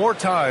playoffs more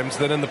times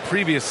than in the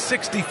previous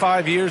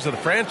 65 years of the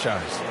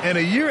franchise. And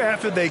a year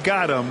after they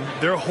got him,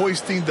 they're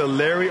hoisting the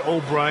Larry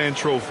O'Brien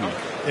Trophy.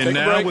 And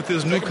now with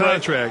his new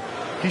contract,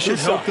 he should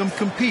help them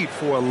compete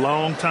for a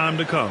long time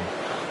to come.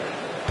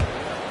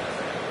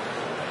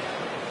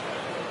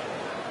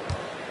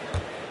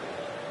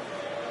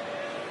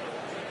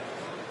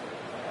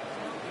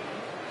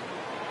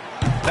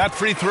 That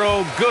free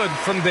throw good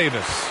from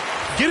Davis.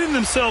 Getting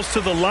themselves to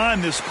the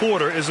line this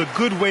quarter is a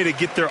good way to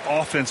get their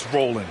offense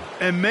rolling.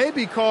 And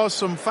maybe cause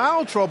some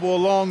foul trouble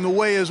along the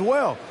way as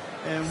well.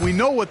 And we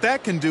know what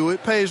that can do.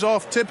 It pays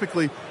off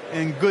typically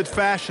in good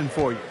fashion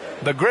for you.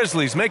 The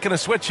Grizzlies making a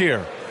switch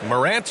here.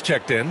 Morant's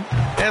checked in,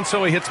 and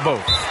so he hits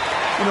both.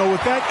 You know,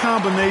 with that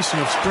combination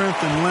of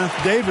strength and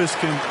length, Davis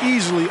can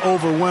easily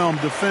overwhelm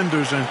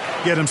defenders and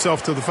get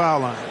himself to the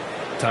foul line.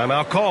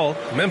 Timeout call,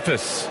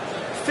 Memphis.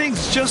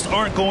 Things just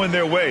aren't going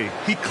their way.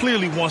 He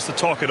clearly wants to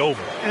talk it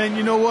over. And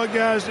you know what,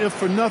 guys? If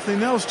for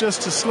nothing else,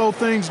 just to slow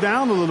things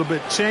down a little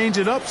bit, change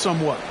it up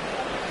somewhat.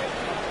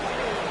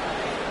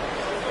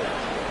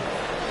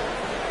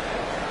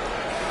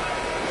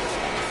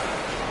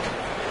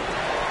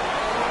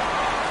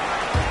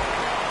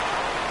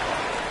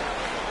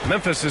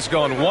 Memphis has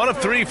gone 1 of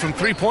 3 from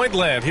three-point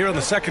land here in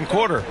the second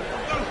quarter.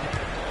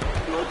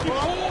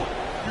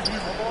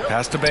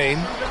 Pass to Bane.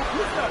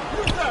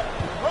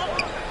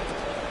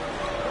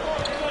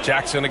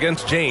 Jackson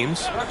against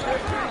James.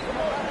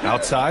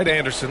 Outside,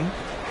 Anderson.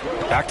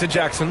 Back to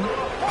Jackson.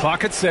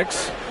 Clock at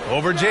 6.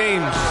 Over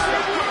James.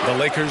 The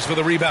Lakers for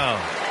the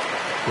rebound.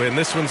 When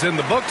this one's in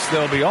the books,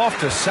 they'll be off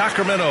to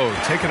Sacramento,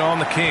 taking on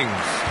the Kings.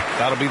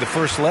 That'll be the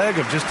first leg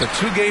of just a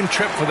 2-game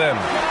trip for them.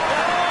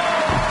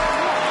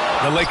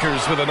 The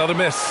Lakers with another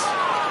miss.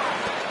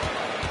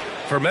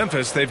 For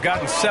Memphis, they've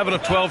gotten 7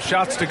 of 12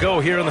 shots to go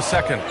here in the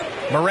second.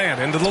 Morant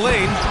into the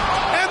lane,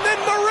 and then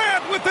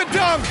Morant with the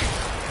dunk.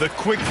 The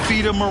quick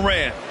feed of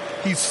Morant.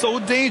 He's so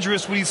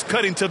dangerous when he's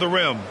cutting to the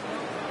rim.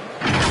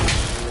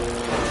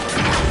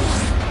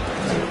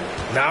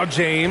 Now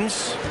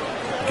James.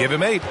 Give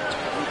him 8.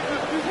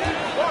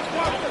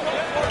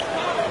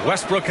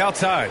 Westbrook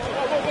outside.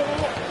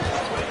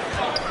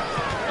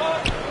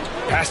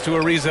 Pass to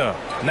Ariza.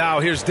 Now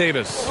here's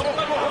Davis.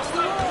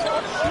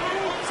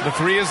 The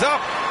 3 is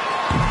up.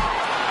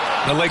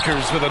 The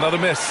Lakers with another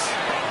miss.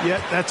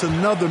 Yet that's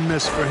another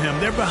miss for him.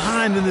 They're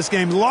behind in this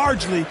game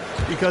largely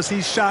because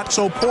he shot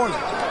so poorly.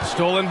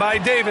 Stolen by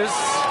Davis.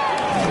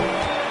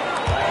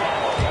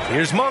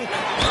 Here's Monk.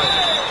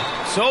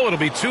 So it'll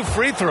be 2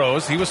 free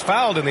throws. He was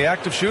fouled in the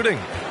act of shooting.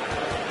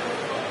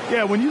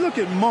 Yeah, when you look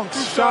at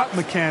Monk's shot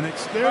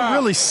mechanics, they're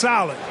really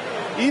solid.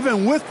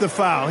 Even with the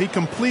foul, he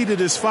completed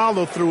his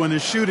follow-through in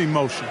his shooting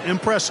motion.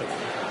 Impressive.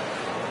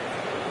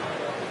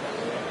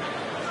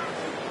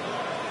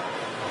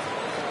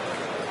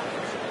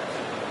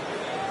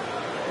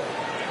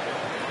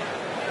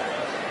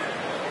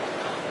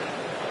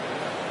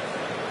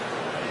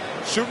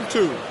 Shooting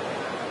 2.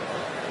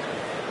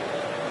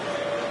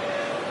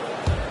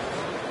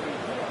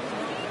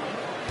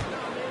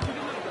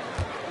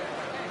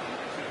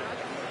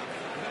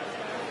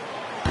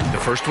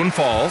 The first one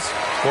falls.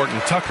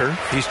 Horton Tucker,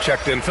 he's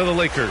checked in for the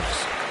Lakers.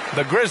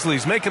 The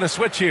Grizzlies making a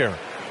switch here.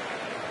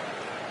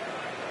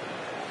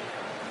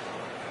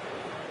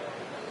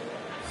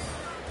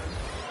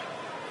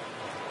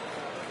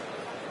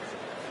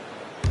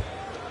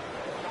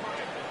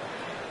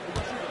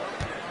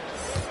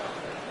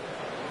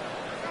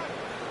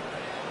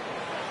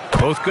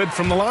 Both good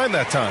from the line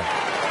that time.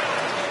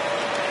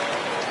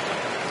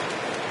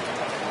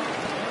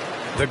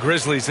 The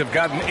Grizzlies have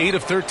gotten 8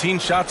 of 13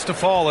 shots to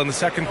fall in the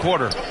second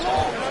quarter.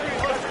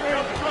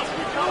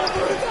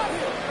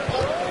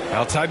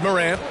 Outside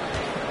Morant.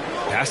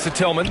 Pass to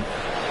Tillman.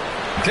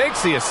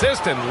 Takes the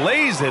assist and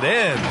lays it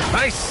in.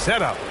 Nice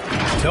setup.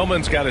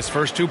 Tillman's got his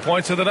first 2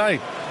 points of the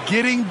night.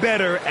 Getting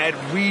better at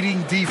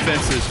reading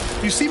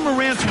defenses. You see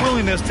Morant's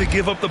willingness to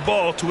give up the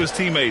ball to his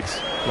teammates.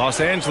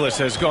 Los Angeles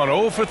has gone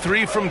 0 for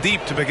 3 from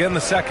deep to begin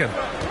the second.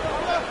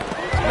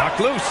 Knocked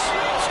loose.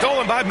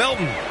 Stolen by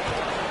Melton.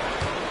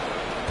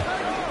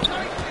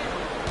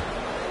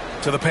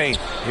 To the paint.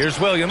 Here's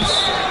Williams.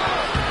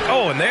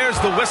 Oh, and there's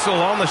the whistle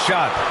on the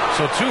shot.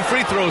 So 2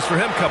 free throws for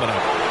him coming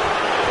up.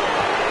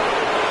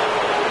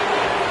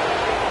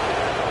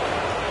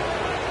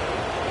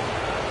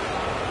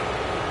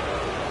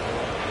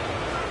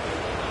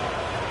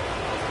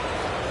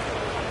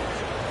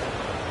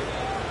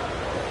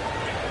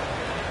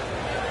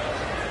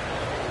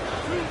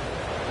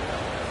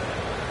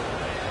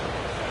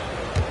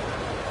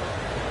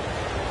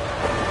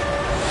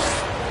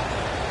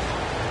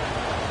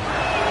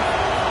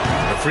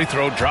 Free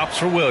throw drops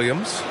for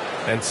Williams.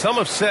 And some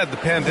have said the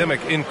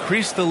pandemic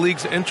increased the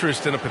league's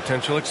interest in a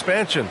potential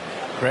expansion.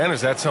 Grant,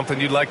 is that something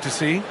you'd like to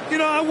see? You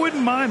know, I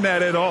wouldn't mind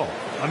that at all.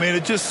 I mean,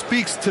 it just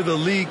speaks to the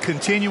league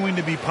continuing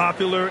to be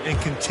popular and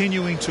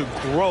continuing to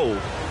grow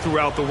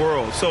throughout the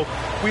world. So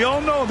we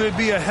all know there'd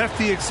be a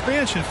hefty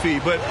expansion fee,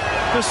 but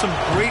there's some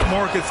great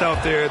markets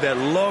out there that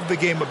love the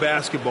game of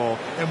basketball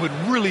and would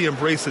really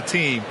embrace a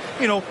team.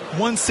 You know,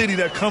 one city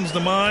that comes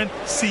to mind,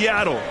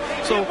 Seattle.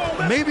 So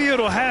maybe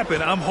it'll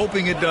happen. I'm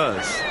hoping it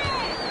does.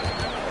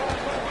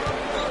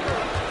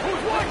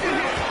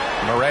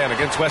 Morant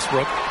against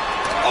Westbrook.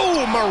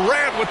 Oh,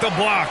 Morant with the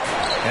block.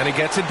 And he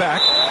gets it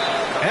back.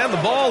 And the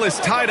ball is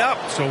tied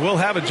up, so we'll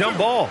have a jump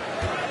ball.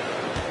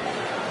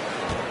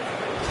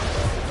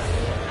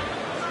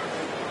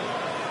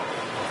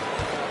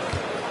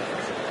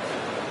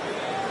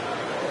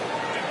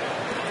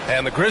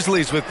 And the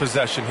Grizzlies with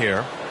possession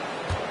here.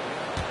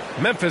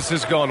 Memphis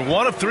has gone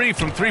 1 of 3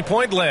 from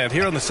three-point land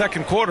here in the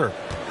second quarter.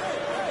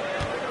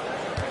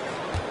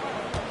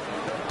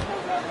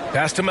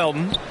 Pass to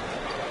Melton.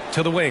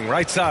 To the wing,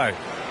 right side.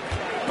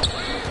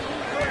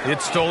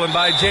 It's stolen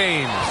by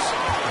James.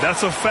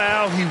 That's a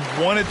foul he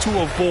wanted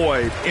to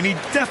avoid, and he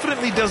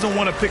definitely doesn't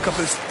want to pick up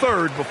his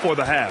third before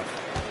the half.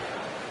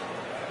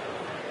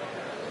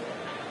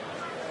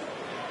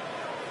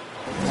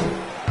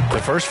 The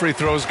first free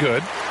throw is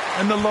good.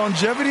 And the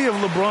longevity of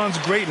LeBron's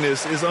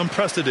greatness is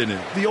unprecedented.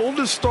 The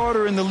oldest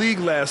starter in the league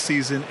last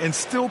season and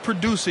still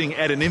producing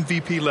at an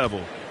MVP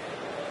level.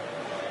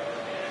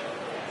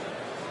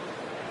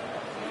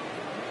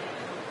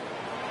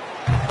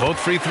 Both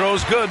free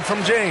throws good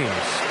from James.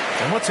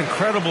 And what's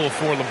incredible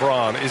for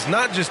LeBron is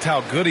not just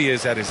how good he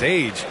is at his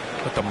age,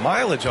 but the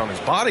mileage on his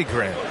body,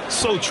 Grant.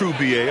 So true,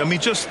 B.A. I mean,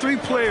 just 3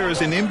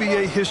 players in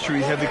NBA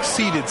history have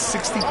exceeded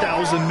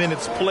 60,000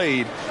 minutes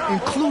played,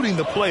 including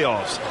the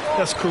playoffs.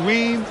 That's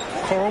Kareem,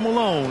 Karl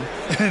Malone,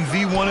 and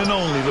the one and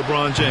only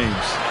LeBron James.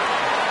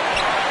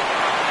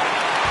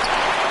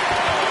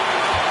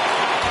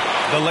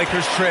 The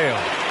Lakers trail.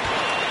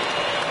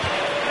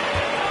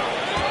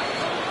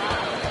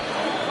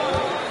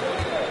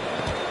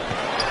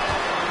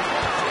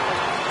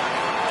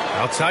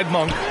 Outside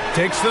Monk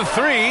takes the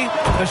three.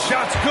 The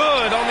shot's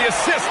good on the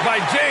assist by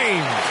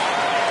James.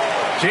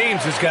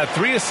 James has got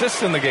 3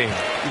 assists in the game.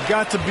 You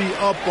got to be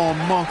up on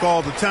Monk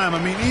all the time.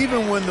 I mean,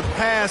 even when the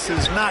pass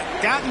has not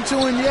gotten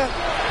to him yet,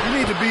 you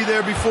need to be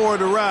there before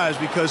it arrives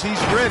because he's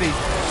ready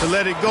to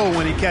let it go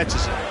when he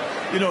catches it.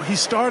 You know, he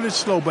started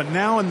slow, but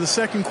now in the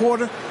second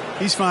quarter,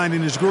 he's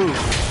finding his groove.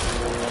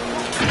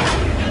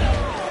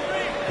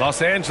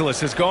 Los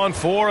Angeles has gone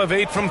 4 of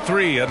 8 from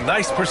 3, a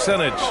nice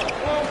percentage.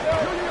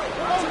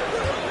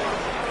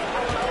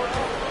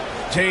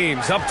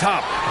 James up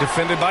top,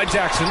 defended by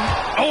Jackson.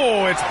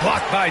 Oh, it's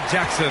blocked by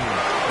Jackson.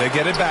 They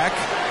get it back.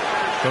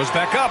 Goes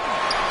back up.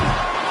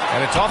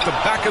 And it's off the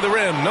back of the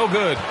rim. No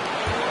good.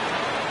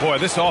 Boy,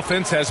 this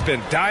offense has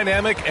been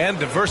dynamic and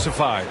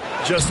diversified.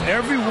 Just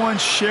everyone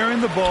sharing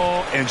the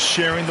ball and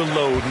sharing the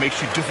load makes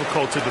you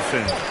difficult to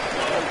defend.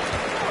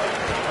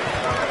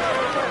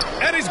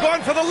 And he's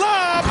going for the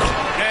lob.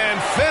 And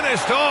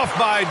finished off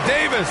by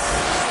Davis.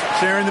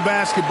 Sharing the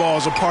basketball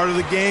is a part of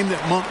the game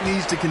that Monk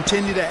needs to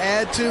continue to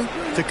add to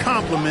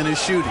complement his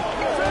shooting.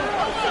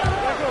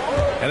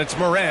 And it's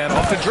Morant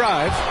off the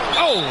drive.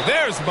 Oh,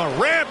 there's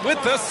Morant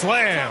with the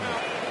slam.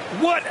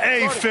 What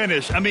a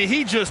finish. I mean,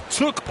 he just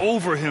took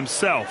over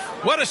himself.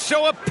 What a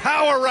show of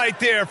power right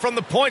there from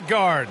the point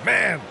guard.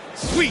 Man,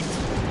 sweet.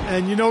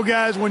 And you know,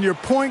 guys, when your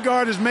point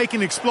guard is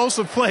making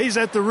explosive plays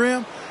at the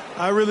rim,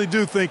 I really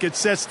do think it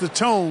sets the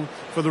tone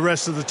for the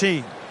rest of the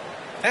team.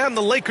 And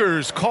the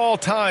Lakers call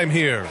time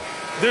here.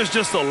 There's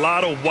just a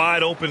lot of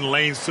wide open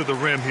lanes to the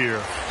rim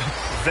here.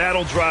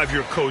 That'll drive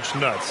your coach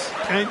nuts.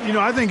 And, you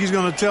know, I think he's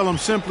going to tell them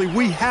simply,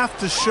 we have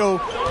to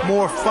show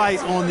more fight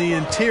on the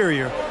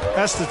interior.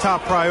 That's the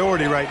top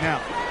priority right now.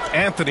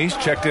 Anthony's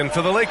checked in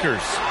for the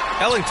Lakers.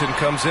 Ellington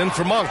comes in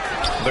for Monk.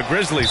 The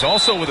Grizzlies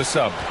also with a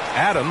sub.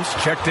 Adams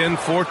checked in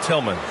for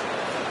Tillman.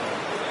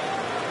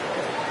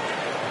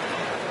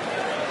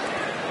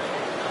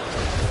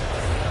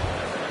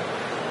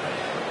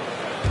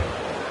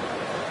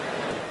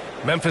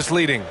 Memphis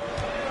leading.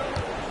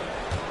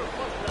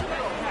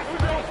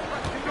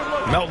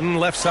 Melton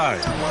left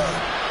side.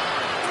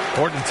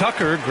 Horton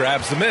Tucker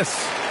grabs the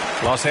miss.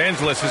 Los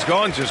Angeles has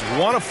gone just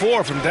 1 of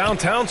 4 from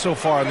downtown so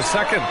far in the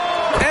second.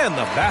 And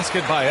the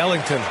basket by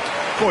Ellington.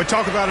 Boy,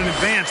 talk about an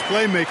advanced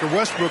playmaker.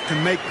 Westbrook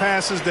can make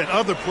passes that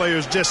other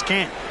players just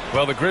can't.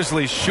 Well, the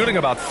Grizzlies shooting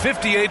about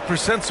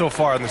 58% so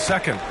far in the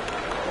second.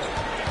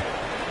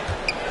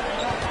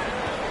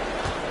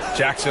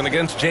 Jackson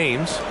against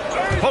James.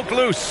 Poke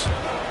loose.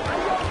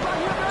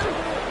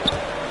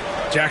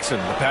 Jackson,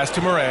 the pass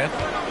to Morant.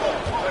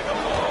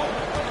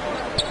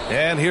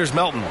 And here's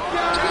Melton.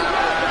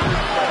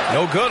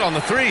 No good on the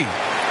three.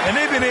 And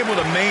they've been able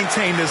to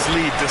maintain this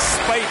lead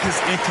despite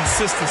his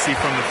inconsistency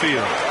from the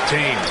field.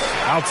 James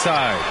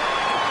outside.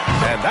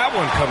 And that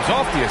one comes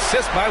off the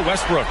assist by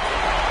Westbrook.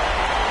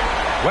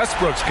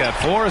 Westbrook's got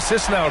 4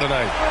 assists now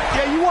tonight.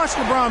 Yeah, you watch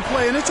LeBron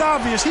play, and it's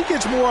obvious he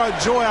gets more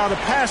joy out of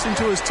passing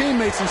to his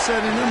teammates and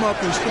setting them up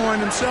than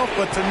scoring himself.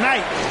 But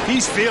tonight,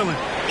 he's feeling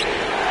it.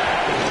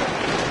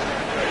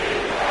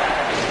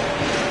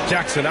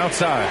 Jackson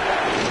outside.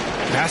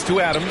 Pass to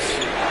Adams.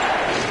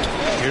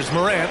 Here's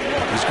Morant.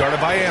 He's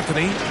guarded by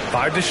Anthony.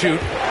 5 to shoot.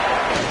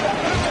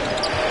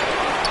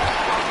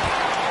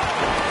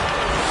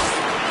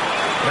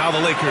 Now the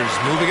Lakers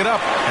moving it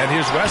up. And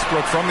here's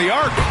Westbrook from the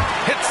arc.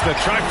 Hits the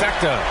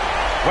trifecta.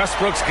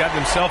 Westbrook's gotten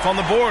himself on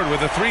the board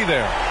with a 3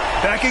 there.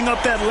 Backing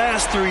up that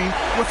last 3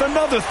 with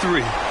another 3.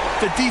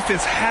 The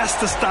defense has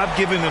to stop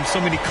giving them so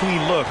many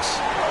clean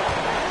looks.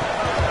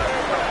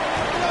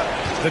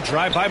 The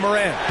drive by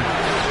Morant.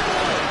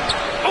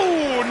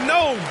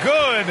 No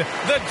good.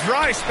 The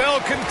dry spell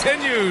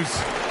continues.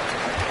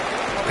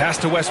 Pass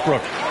to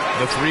Westbrook.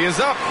 The 3 is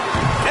up.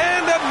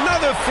 And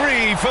another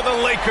 3 for the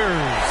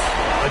Lakers.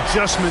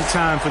 Adjustment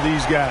time for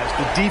these guys.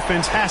 The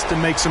defense has to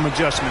make some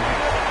adjustment here.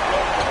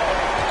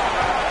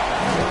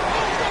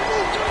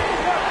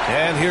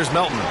 And here's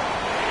Melton.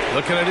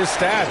 Looking at his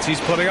stats,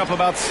 he's putting up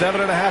about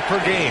 7.5 per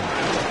game.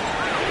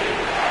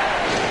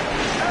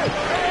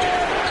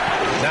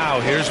 Now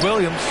here's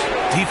Williams.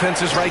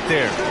 Defense is right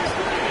there.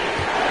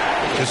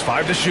 Just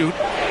 5 to shoot.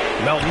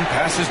 Melton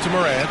passes to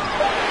Morant.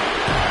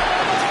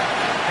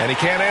 And he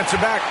can't answer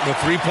back. The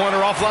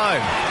 3-pointer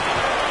offline.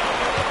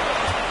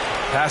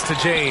 Pass to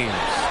James.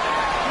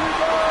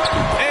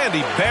 And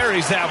he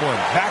buries that one.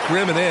 Back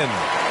rim and in.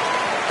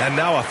 And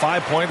now a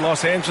 5-point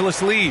Los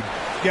Angeles lead.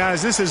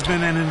 Guys, this has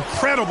been an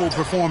incredible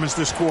performance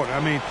this quarter.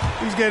 I mean,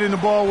 he's getting the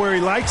ball where he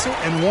likes it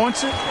and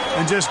wants it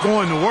and just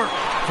going to work.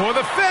 For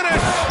the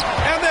finish.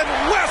 And then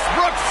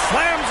Westbrook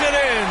slams it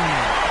in.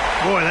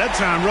 Boy, that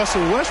time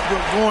Russell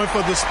Westbrook going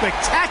for the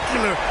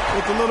spectacular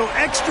with a little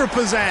extra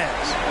pizzazz.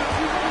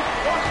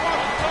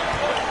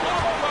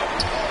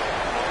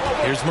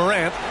 Here's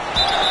Morant.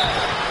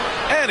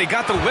 And he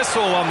got the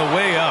whistle on the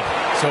way up.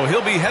 So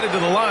he'll be headed to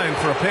the line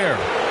for a pair.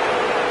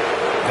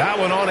 That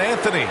one on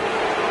Anthony.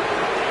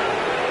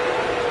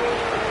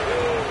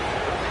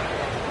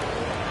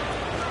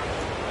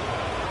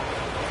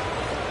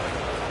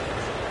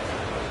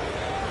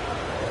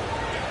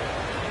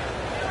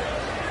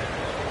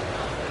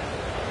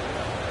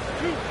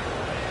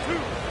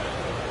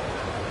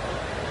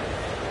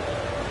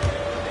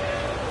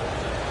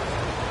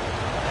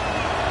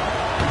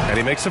 And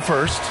he makes the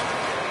first.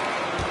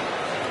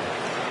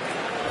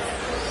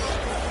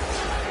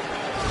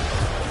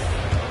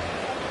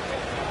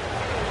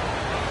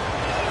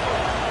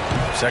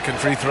 Second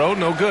free throw,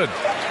 no good.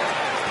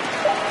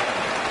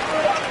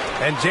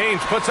 And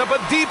James puts up a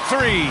deep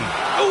three.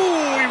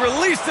 Ooh, he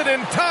released it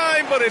in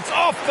time, but it's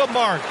off the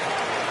mark.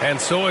 And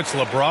so it's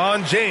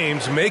LeBron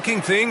James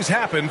making things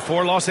happen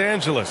for Los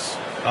Angeles.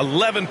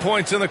 11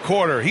 points in the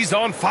quarter. He's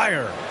on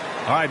fire.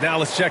 All right, now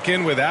let's check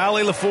in with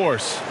Allie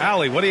LaForce.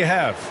 Allie, what do you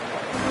have?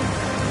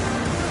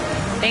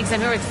 Thanks.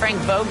 I'm here with Frank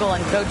Vogel,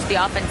 and Coach, the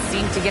offense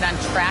seemed to get on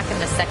track in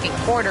the second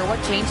quarter.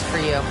 What changed for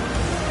you?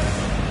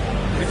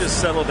 We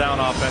just settled down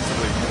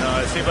offensively.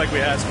 It seemed like we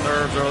had some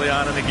nerves early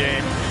on in the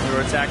game. We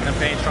were attacking the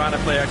paint, trying to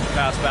play extra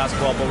pass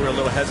basketball, but we were a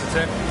little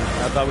hesitant.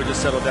 I thought we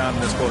just settled down in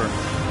this quarter.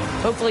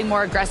 Hopefully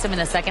more aggressive in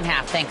the second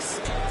half. Thanks.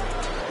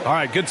 All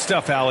right, good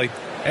stuff, Allie.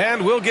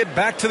 And we'll get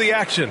back to the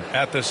action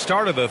at the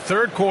start of the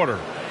third quarter.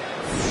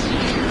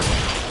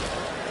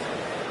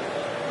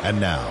 And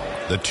now,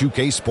 the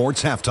 2K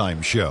Sports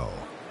Halftime Show.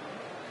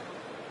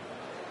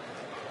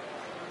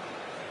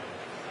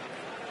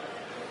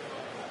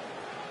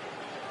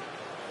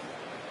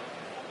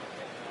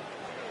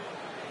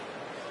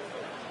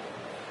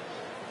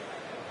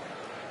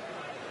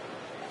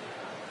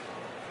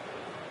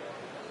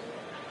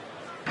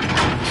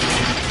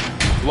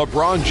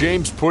 LeBron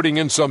James putting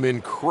in some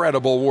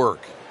incredible work.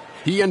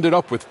 He ended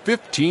up with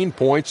 15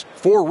 points,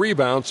 4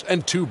 rebounds,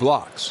 and 2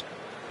 blocks.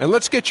 And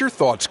let's get your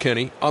thoughts,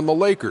 Kenny, on the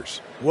Lakers.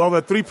 Well,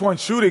 the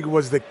three-point shooting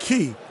was the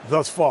key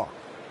thus far.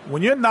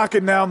 When you're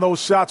knocking down those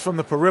shots from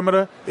the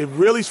perimeter, it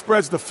really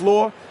spreads the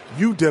floor.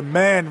 You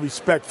demand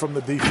respect from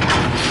the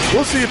defense.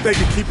 We'll see if they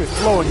can keep it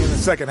flowing in the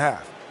second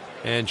half.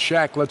 And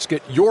Shaq, let's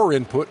get your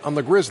input on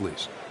the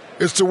Grizzlies.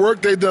 It's the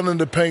work they've done in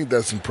the paint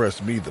that's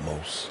impressed me the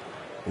most.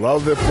 A lot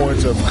of their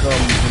points have come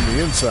from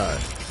the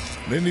inside.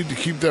 They need to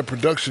keep that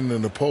production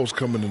in the post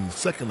coming in the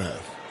second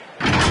half.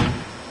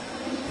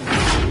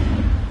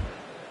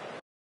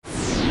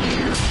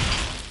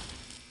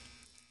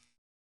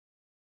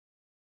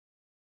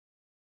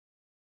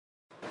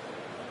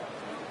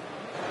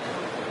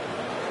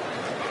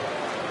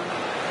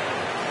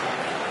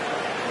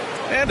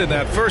 And in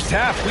that first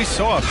half, we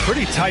saw a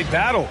pretty tight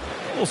battle.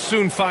 We'll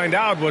soon find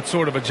out what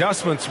sort of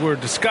adjustments were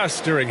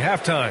discussed during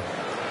halftime.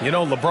 You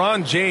know,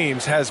 LeBron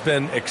James has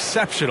been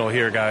exceptional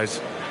here,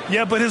 guys.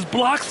 Yeah, but his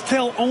blocks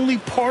tell only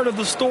part of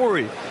the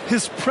story.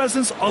 His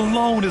presence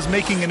alone is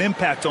making an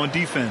impact on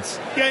defense.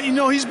 Yeah, you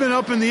know, he's been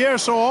up in the air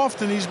so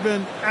often, he's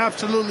been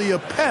absolutely a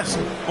pest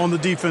on the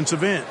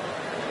defensive end.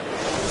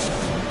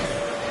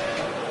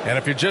 And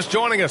if you're just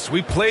joining us,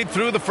 we played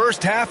through the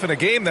first half in a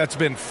game that's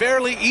been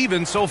fairly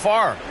even so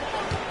far.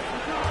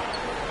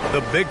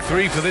 The big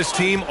three for this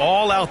team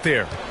all out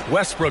there.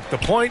 Westbrook the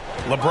point,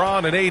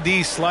 LeBron and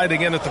AD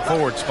sliding in at the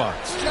forward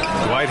spots.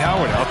 Dwight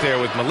Howard out there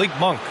with Malik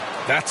Monk.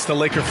 That's the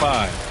Laker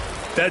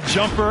 5. That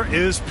jumper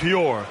is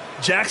pure.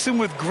 Jackson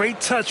with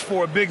great touch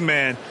for a big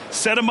man.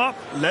 Set him up,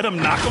 let him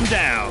knock him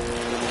down.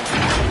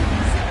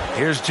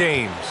 Here's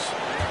James.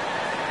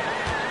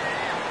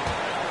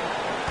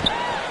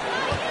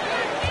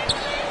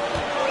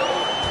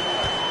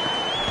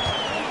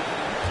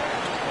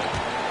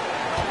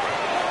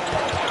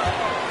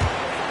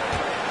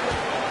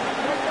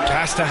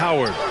 Pass to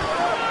Howard.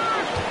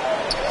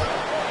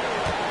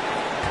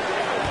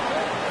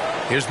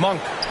 Here's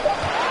Monk.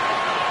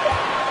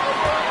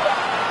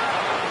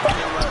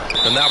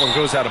 And that one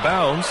goes out of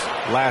bounds.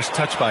 Last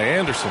touch by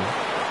Anderson.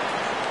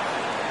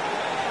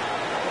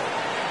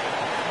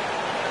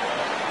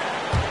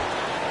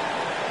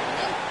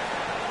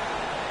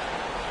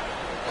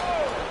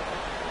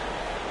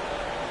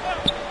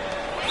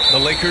 The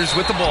Lakers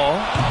with the ball.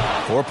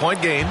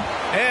 4-point game.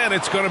 And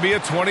it's going to be a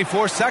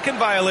 24-second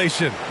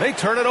violation. They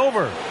turn it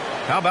over.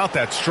 How about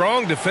that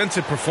strong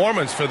defensive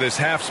performance for this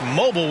half's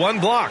mobile one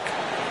block?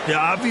 Yeah,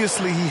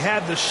 obviously he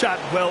had the shot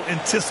well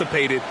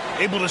anticipated,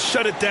 able to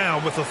shut it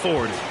down with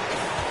authority.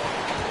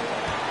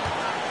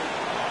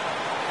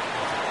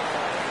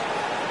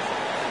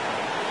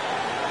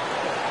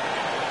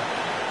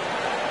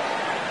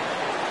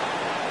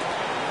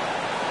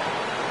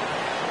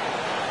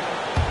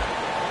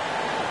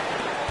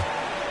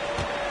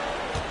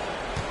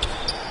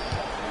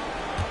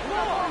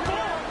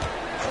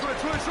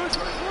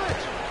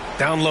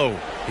 Down low.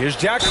 Here's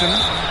Jackson.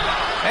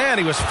 And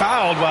he was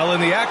fouled while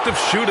in the act of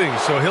shooting,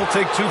 so he'll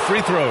take 2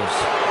 free throws.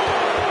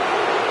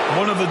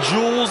 One of the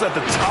jewels at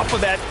the top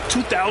of that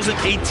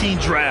 2018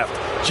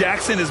 draft.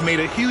 Jackson has made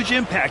a huge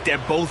impact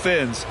at both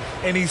ends,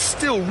 and he's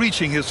still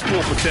reaching his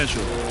full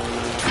potential.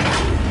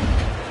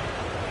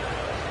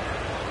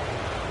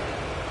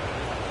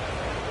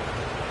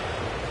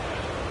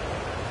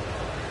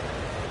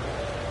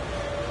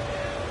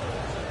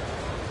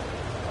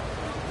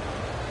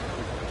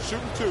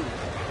 Shooting 2.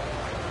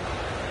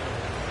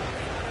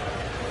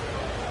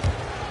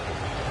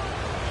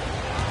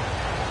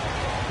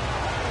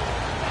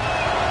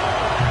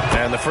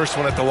 And the first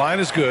one at the line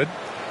is good.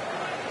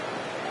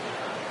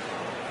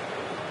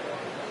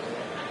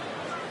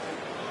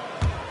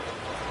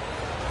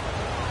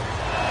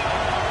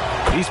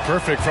 He's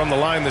perfect from the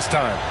line this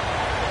time.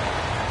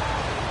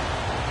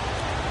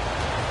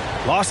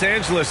 Los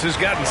Angeles has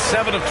gotten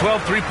 7 of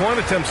 12 three-point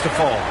attempts to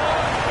fall.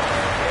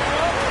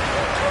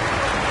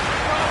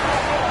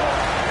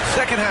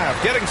 Second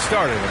half getting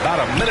started. About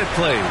a minute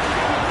played.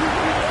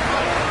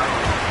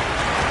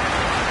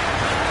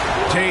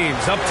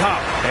 James up top.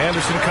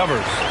 Anderson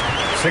covers.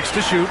 6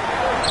 to shoot.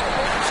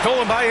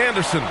 Stolen by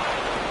Anderson.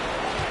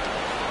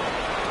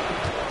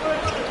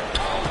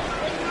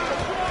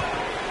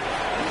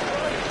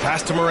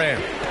 Pass to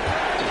Morant.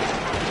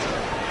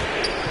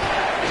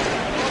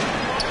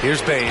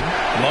 Here's Bane.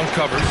 Monk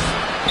covers.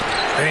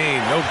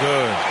 Bane, no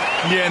good.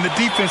 Yeah, and the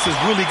defense has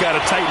really got to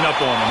tighten up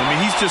on him. I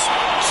mean, he's just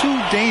too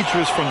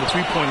dangerous from the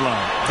three-point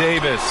line.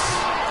 Davis.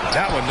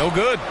 That one no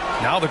good.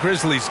 Now the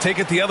Grizzlies take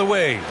it the other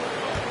way.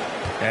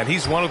 And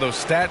he's one of those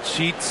stat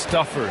sheet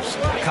stuffers.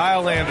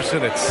 Kyle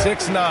Anderson at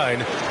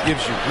 6'9"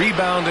 gives you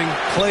rebounding,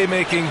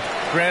 playmaking,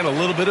 Grant, a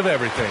little bit of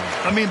everything.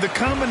 I mean, the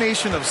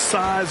combination of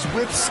size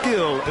with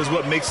skill is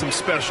what makes him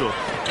special.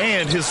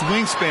 And his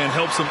wingspan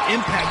helps him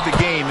impact the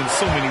game in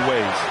so many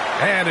ways.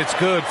 And it's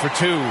good for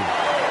 2.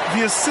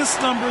 The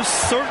assist numbers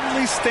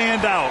certainly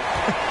stand out.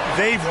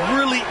 They've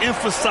really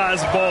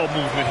emphasized ball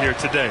movement here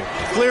today.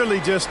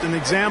 Clearly just an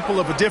example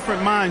of a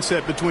different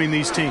mindset between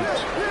these teams.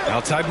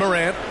 Outside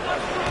Morant.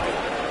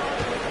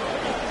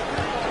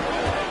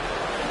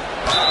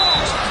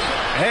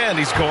 And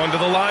he's going to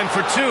the line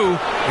for 2.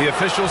 The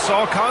official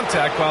saw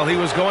contact while he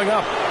was going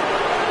up.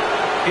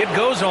 It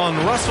goes on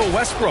Russell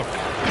Westbrook.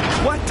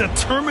 What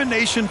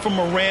determination from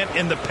Morant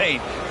in the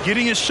paint,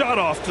 getting his shot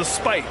off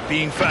despite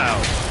being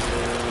fouled.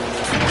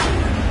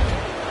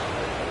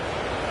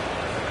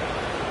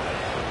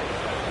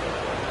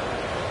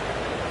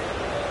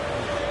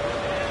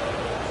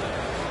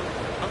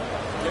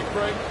 Take a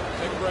break.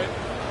 Take a break.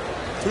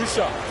 2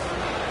 shots.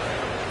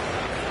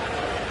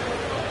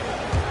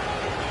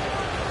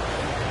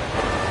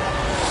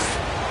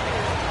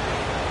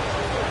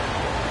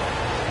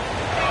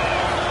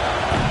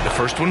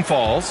 First one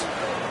falls.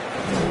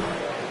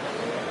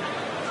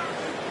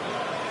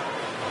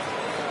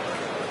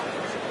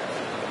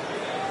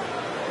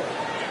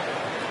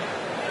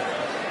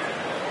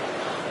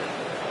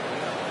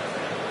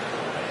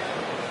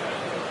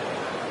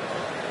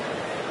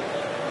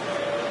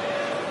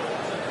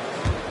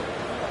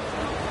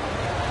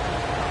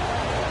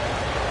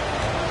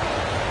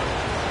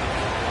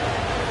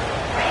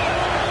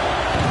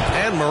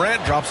 And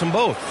Morant drops them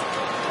both.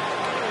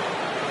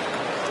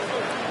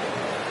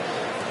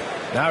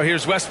 Now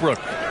here's Westbrook.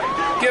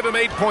 Give him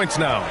 8 points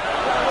now.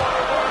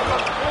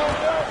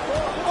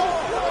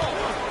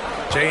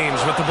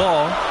 James with the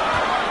ball.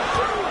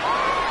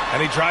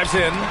 And he drives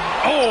in.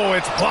 Oh,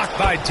 it's blocked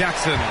by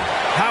Jackson.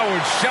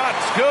 Howard's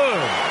shot's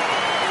good.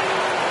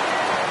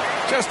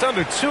 Just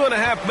under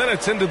 2.5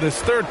 minutes into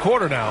this third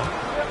quarter now.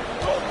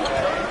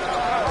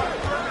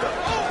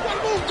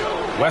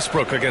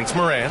 Westbrook against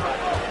Morant.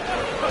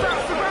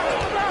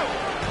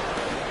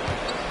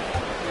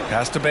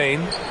 Pass to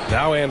Bane.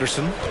 Now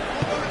Anderson.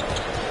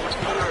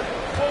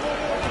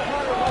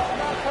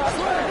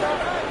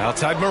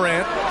 Outside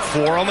Morant.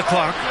 4 on the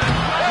clock.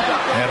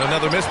 And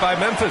another miss by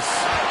Memphis.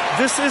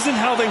 This isn't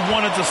how they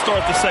wanted to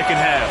start the second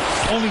half.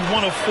 Only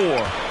 1 of 4.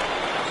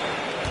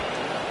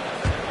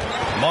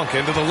 Monk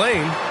into the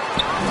lane.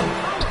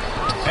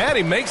 And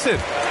he makes it.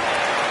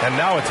 And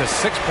now it's a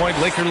 6-point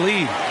Laker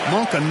lead.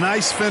 Monk, a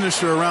nice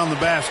finisher around the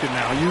basket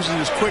now, using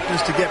his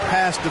quickness to get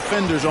past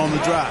defenders on the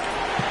drive.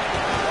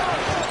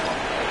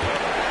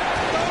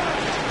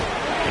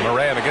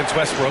 Morant against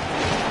Westbrook.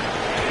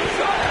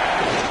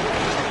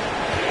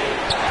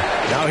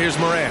 Now here's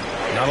Morant.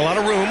 Not a lot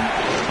of room.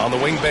 On the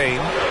wing, Bane.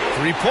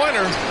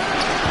 3-pointer.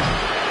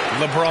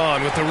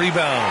 LeBron with the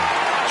rebound.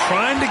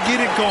 Trying to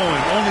get it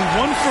going. Only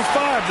 1 for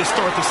 5 to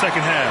start the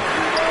second half.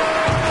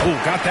 Oh,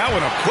 got that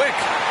one up quick.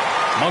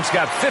 Monk's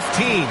got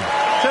 15.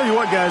 Tell you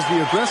what, guys,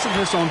 the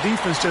aggressiveness on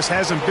defense just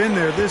hasn't been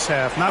there this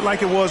half. Not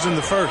like it was in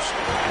the first.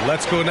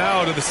 Let's go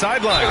now to the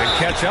sideline and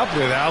catch up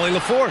with Allie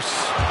LaForce.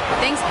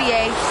 Thanks,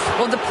 BA.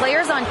 Well, the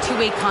players on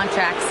two-way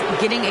contracts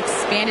getting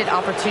expanded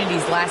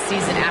opportunities last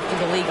season after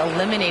the league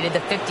eliminated the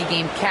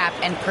 50-game cap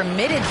and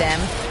permitted them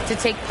to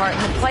take part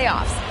in the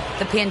playoffs.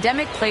 The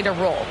pandemic played a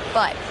role,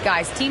 but,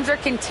 guys, teams are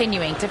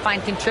continuing to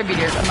find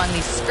contributors among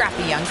these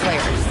scrappy young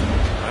players.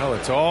 Well,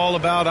 it's all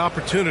about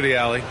opportunity,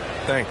 Allie.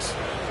 Thanks.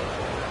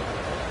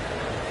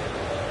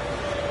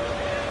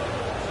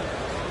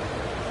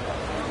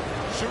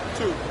 Shoot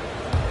 2.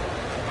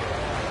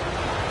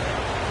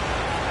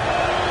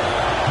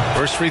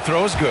 First free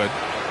throw is good.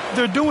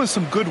 They're doing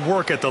some good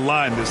work at the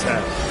line this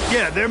half.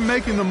 Yeah, they're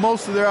making the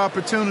most of their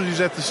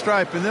opportunities at the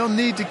stripe, and they'll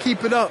need to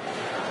keep it up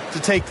to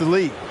take the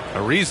lead.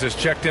 Ariza's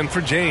checked in for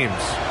James.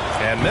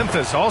 And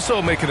Memphis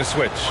also making a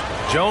switch.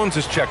 Jones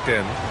is checked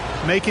in.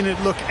 Making it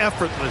look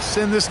effortless.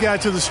 Send this guy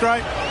to the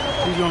stripe.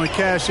 He's going to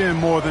cash in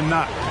more than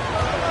not.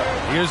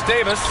 Here's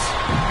Davis.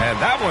 And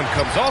that one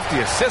comes off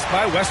the assist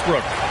by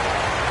Westbrook.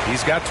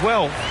 He's got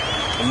 12.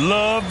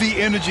 Love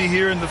the energy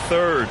here in the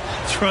third.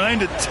 Trying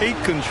to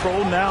take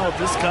control now of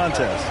this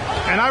contest.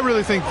 And I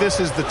really think this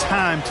is the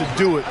time to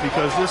do it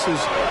because this is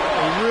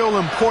a real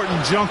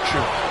important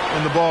juncture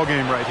in the ball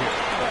game right here.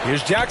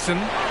 Here's Jackson.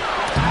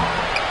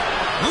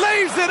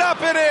 Lays it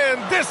up and in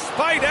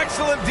despite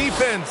excellent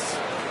defense.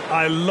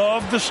 I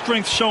love the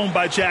strength shown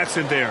by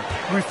Jackson there,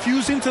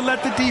 refusing to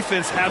let the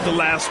defense have the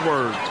last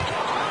word.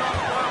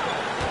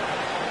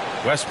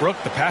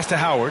 Westbrook, the pass to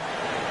Howard.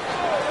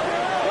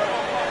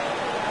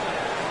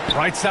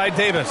 Right side,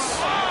 Davis.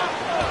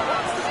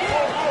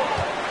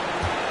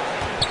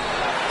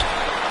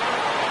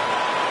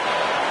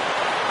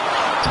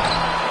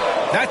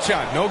 That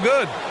shot, no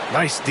good.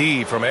 Nice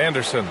D from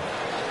Anderson.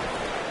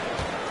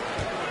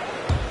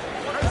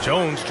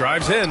 Jones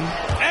drives in.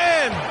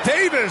 And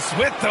Davis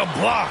with the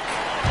block.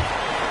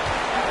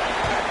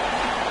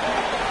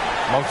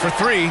 Monk for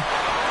three.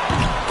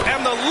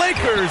 And the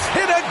Lakers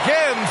hit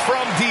again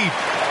from deep.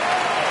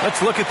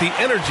 Let's look at the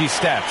energy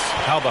stats,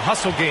 how the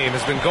hustle game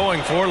has been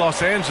going for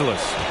Los Angeles.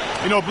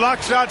 You know,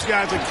 block shots,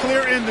 guys, a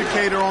clear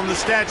indicator on the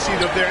stat sheet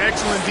of their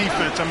excellent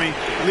defense. I mean,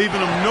 leaving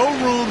them no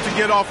room to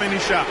get off any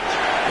shots.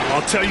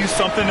 I'll tell you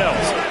something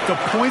else. The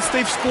points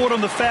they've scored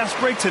on the fast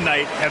break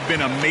tonight have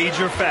been a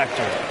major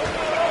factor.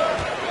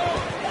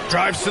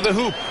 Drives to the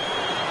hoop.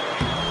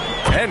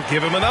 And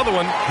give him another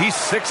one. He's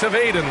 6 of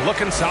 8 and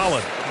looking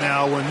solid.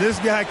 Now, when this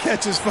guy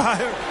catches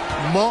fire,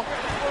 Monk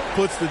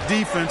puts the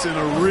defense in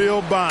a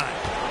real bind.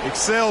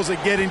 Excels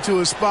at getting to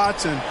his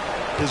spots and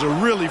is a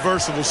really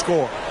versatile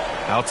scorer.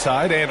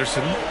 Outside,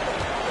 Anderson.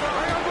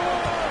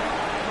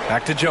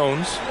 Back to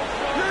Jones.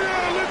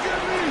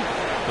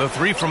 The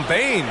three from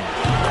Bane.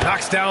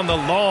 Knocks down the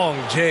long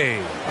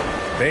J.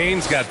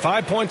 Bane's got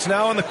 5 points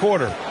now in the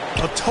quarter.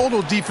 A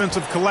total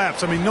defensive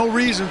collapse. I mean, no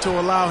reason to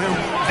allow him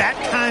that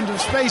kind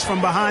of space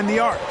from behind the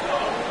arc.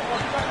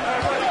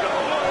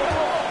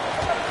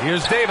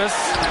 Here's Davis.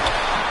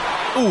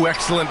 Ooh,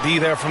 excellent D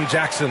there from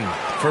Jackson.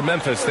 For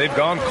Memphis, they've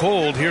gone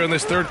cold here in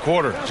this third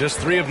quarter. Just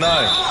 3 of 9.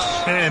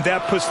 And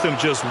that puts them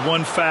just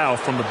 1 foul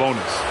from the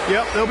bonus.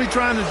 Yep, they'll be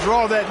trying to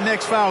draw that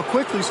next foul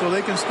quickly so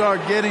they can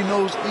start getting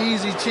those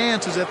easy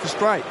chances at the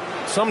stripe.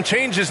 Some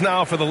changes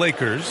now for the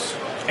Lakers.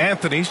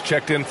 Anthony's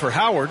checked in for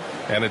Howard,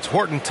 and it's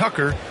Horton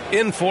Tucker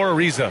in for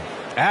Ariza.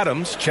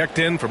 Adams checked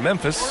in for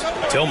Memphis.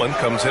 Tillman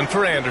comes in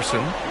for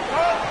Anderson.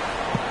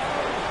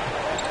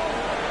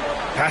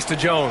 Pass to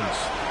Jones.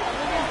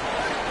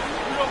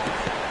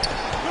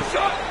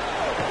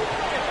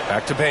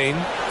 Back to Bane.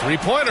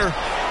 Three-pointer.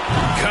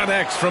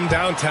 Connects from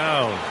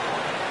downtown.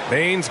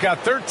 Bane's got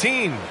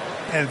 13.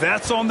 And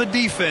that's on the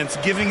defense,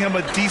 giving him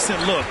a decent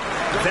look.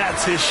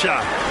 That's his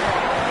shot.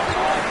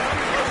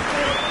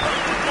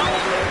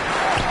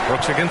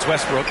 Brooks against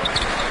Westbrook.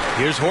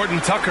 Here's Horton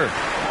Tucker.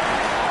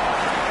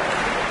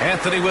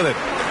 Anthony with it.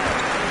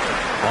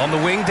 On the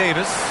wing,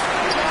 Davis.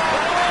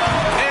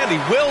 And he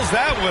wills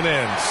that one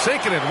in.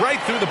 Sinking it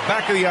right through the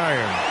back of the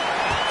iron.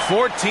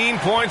 14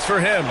 points for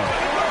him.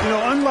 You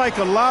know, unlike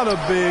a lot of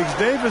bigs,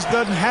 Davis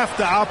doesn't have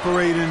to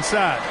operate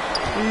inside.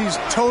 He's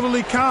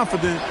totally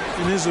confident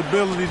in his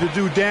ability to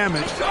do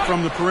damage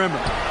from the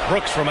perimeter.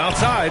 Brooks from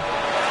outside.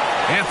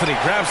 Anthony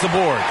grabs the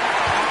board.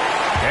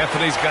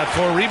 Anthony's got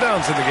 4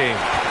 rebounds in the game.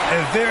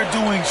 And they're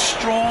doing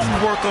strong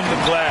work on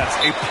the glass.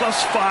 A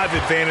 +5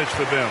 advantage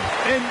for them.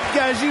 And,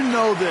 guys, you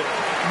know that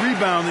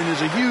rebounding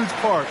is a huge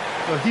part,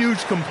 a huge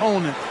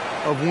component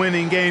of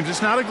winning games.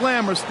 It's not a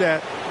glamour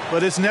stat,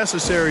 but it's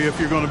necessary if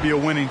you're going to be a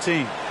winning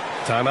team.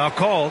 Timeout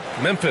called.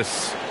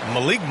 Memphis.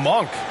 Malik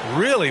Monk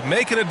really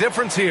making a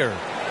difference here.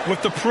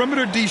 With the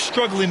perimeter D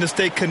struggling to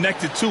stay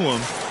connected to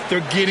him,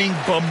 they're getting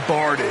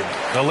bombarded.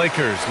 The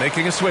Lakers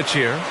making a switch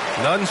here.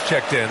 Nunn's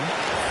checked in.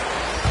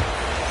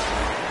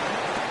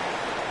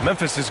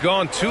 Memphis has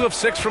gone 2 of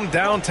 6 from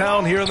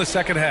downtown here in the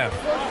second half.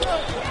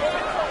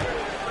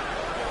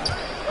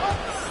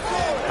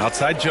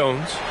 Outside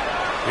Jones.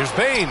 Here's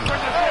Bane.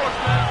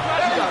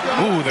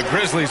 Ooh, the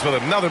Grizzlies with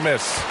another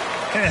miss.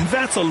 And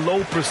that's a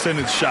low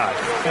percentage shot,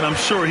 and I'm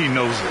sure he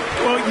knows it.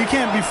 Well, you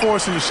can't be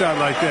forcing a shot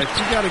like that.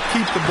 You got to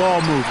keep the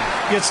ball moving.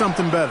 Get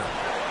something better.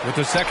 With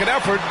the second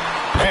effort,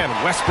 and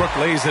Westbrook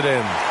lays it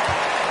in.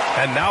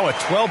 And now a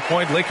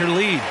 12-point Laker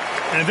lead.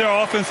 And their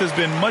offense has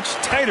been much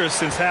tighter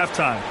since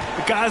halftime.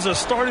 The guys are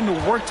starting to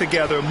work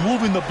together,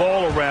 moving the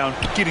ball around,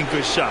 getting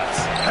good shots.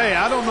 Hey,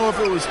 I don't know if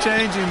it was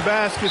changing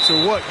baskets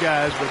or what,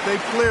 guys, but they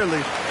clearly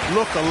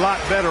look a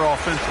lot better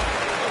offensively.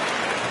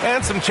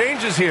 And some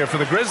changes here for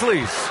the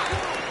Grizzlies.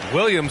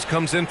 Williams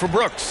comes in for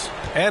Brooks,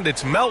 and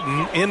it's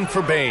Melton in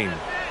for Bane.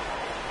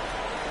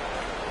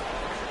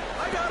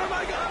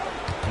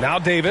 Now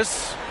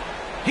Davis.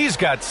 He's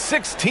got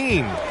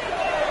 16.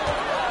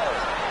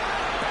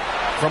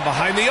 From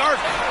behind the arc.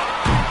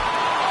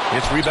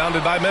 It's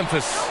rebounded by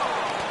Memphis.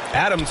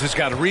 Adams has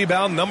got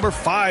rebound number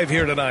 5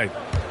 here tonight.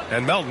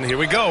 And Melton, here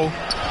we go.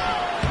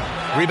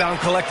 Rebound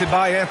collected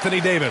by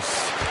Anthony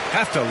Davis.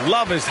 Have to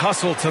love his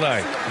hustle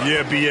tonight.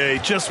 Yeah, B.A.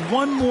 Just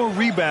one more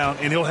rebound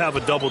and he'll have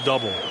a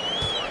double-double.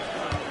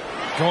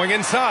 Going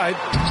inside.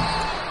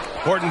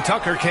 Horton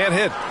Tucker can't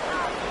hit.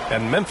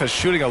 And Memphis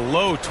shooting a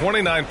low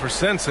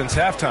 29% since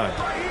halftime.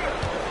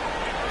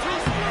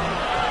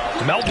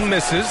 Melton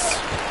misses.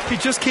 He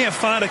just can't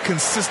find a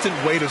consistent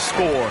way to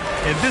score,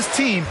 and this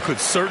team could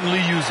certainly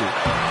use it.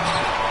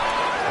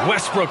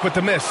 Westbrook with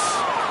the miss.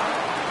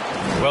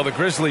 Well, the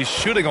Grizzlies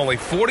shooting only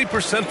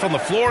 40% from the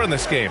floor in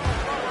this game.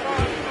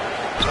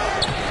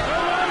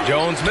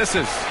 Jones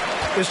misses.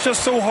 It's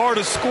just so hard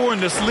to score in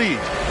this league,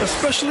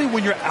 especially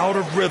when you're out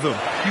of rhythm.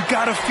 You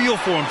got to feel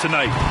for him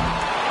tonight.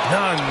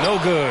 None,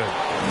 no good.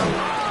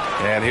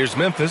 And here's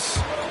Memphis,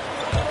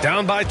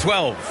 down by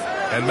 12.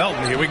 And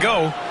Melton, here we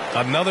go.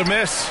 Another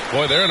miss.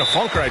 Boy, they're in a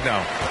funk right now.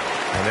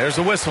 And there's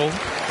a whistle.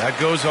 That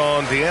goes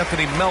on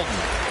DeAnthony Melton.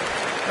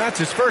 That's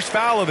his first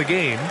foul of the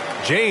game.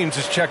 James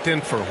is checked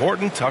in for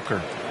Horton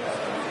Tucker.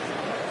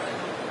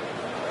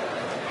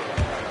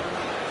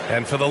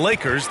 And for the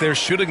Lakers, they're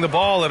shooting the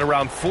ball at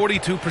around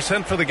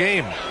 42% for the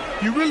game.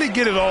 You really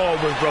get it all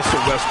with Russell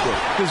Westbrook.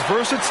 His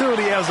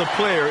versatility as a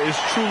player is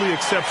truly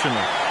exceptional.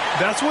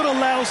 That's what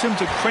allows him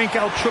to crank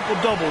out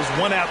triple-doubles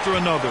one after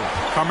another.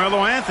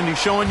 Carmelo Anthony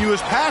showing you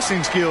his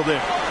passing skill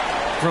there.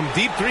 From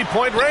deep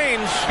three-point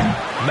range,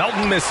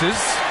 Melton misses.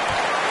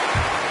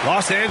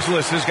 Los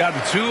Angeles has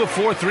gotten 2 of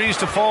 4 threes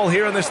to fall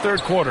here in this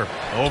third quarter.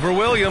 Over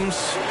Williams,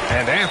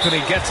 and Anthony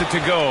gets it to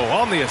go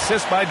on the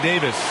assist by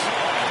Davis.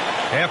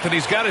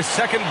 Anthony's got his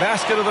second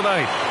basket of the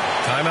night.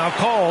 Timeout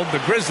called, the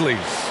Grizzlies.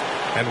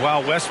 And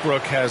while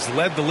Westbrook has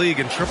led the league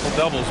in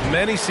triple-doubles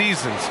many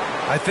seasons,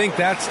 I think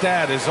that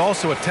stat is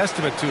also a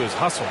testament to his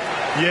hustle.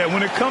 Yeah,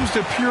 when it comes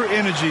to pure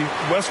energy,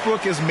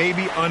 Westbrook is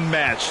maybe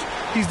unmatched.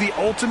 He's the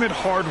ultimate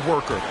hard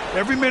worker.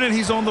 Every minute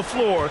he's on the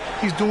floor,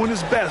 he's doing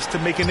his best to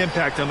make an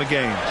impact on the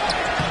game.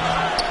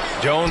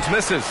 Jones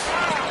misses.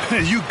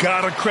 You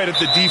gotta credit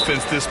the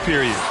defense this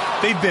period.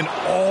 They've been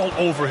all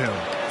over him.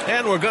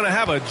 And we're gonna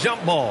have a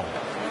jump ball.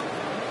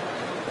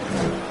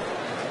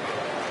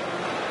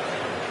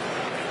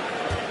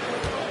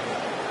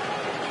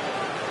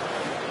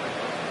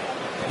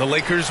 The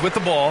Lakers with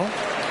the ball.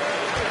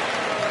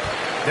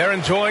 They're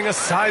enjoying a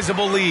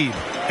sizable lead.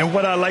 And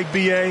what I like,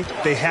 B.A.,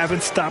 they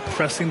haven't stopped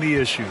pressing the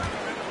issue.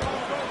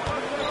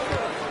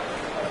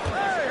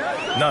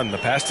 None. The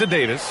pass to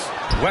Davis.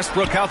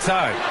 Westbrook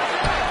outside.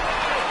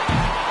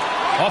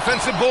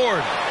 Offensive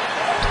board.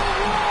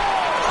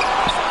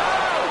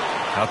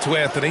 Out to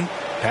Anthony.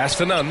 Pass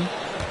to Nunn.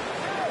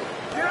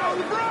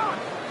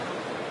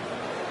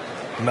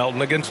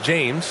 Melton against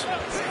James.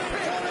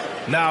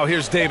 Now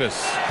here's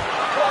Davis.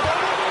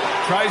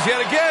 Tries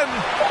yet again.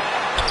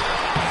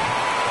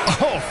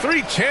 Oh,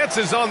 3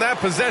 chances on that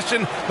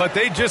possession, but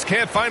they just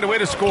can't find a way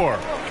to score.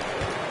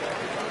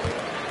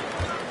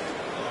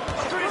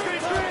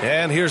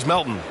 And here's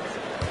Melton.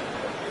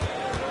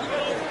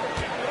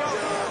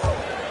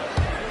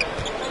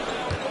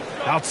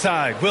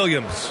 Outside,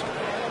 Williams.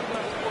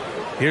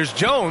 Here's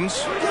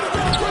Jones.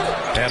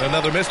 And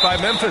another miss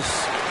by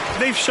Memphis.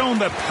 They've shown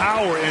the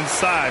power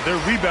inside. Their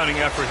rebounding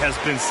effort has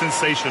been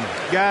sensational.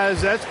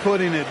 Guys, that's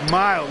putting it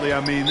mildly. I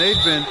mean,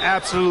 they've been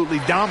absolutely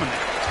dominant.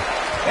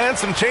 And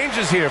some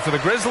changes here for the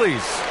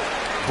Grizzlies.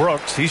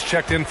 Brooks, he's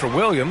checked in for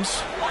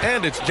Williams.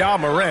 And it's Ja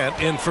Morant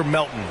in for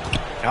Melton.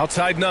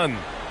 Outside Nunn.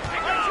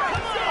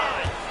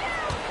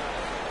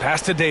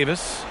 Pass to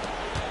Davis.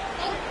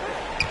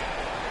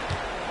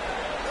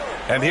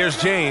 And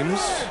here's James.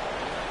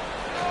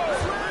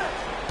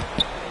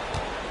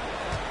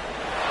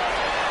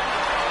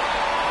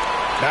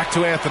 Back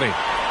to Anthony.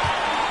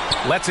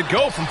 Lets it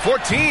go from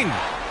 14.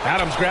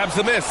 Adams grabs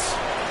the miss.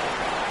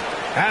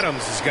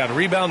 Adams has got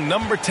rebound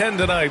number 10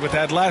 tonight with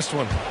that last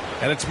one.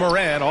 And it's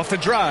Morant off the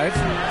drive.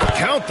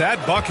 Count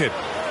that bucket.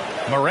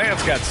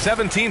 Morant's got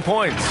 17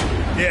 points.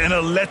 Yeah, an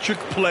electric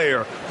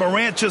player.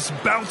 Morant just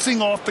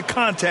bouncing off the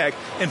contact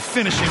and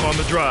finishing on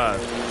the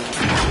drive.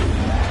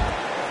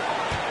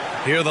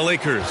 Here are the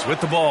Lakers with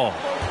the ball.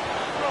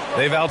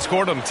 They've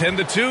outscored them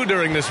 10-2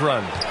 during this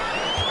run.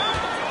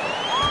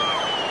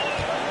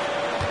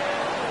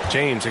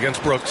 James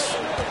against Brooks.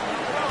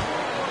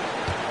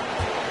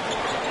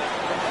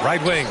 Right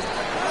wing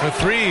for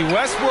 3,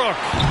 Westbrook.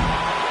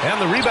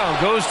 And the rebound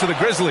goes to the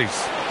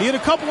Grizzlies. He hit a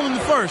couple in the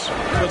first,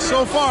 but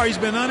so far he's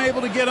been unable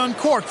to get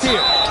uncorked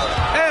here.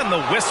 And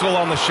the whistle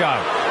on the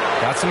shot.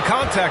 Got some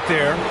contact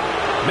there.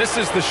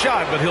 Misses the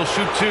shot, but he'll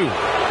shoot 2.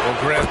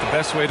 Well, Grant, the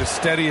best way to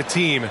steady a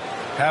team,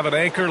 have an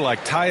anchor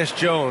like Tyus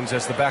Jones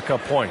as the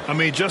backup point. I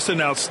mean, just an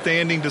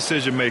outstanding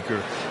decision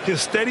maker. His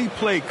steady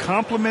play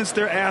complements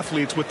their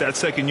athletes with that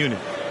second unit.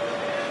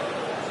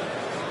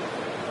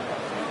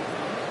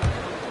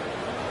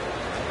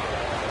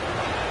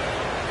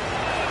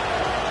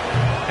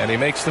 And he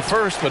makes the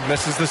first, but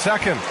misses the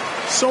second.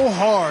 So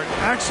hard,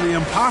 actually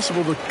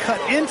impossible to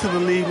cut into the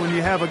lead when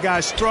you have a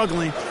guy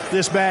struggling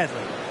this badly.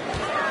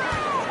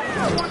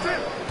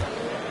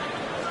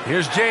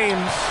 Here's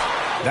James.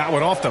 That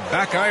one off the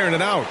back iron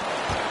and out.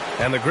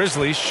 And the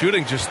Grizzlies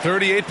shooting just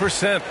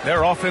 38%.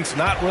 Their offense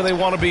not where they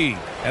want to be.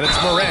 And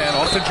it's Morant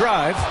off the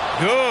drive.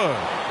 Good.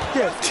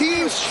 Yeah,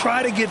 teams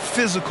try to get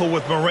physical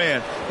with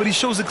Morant, but he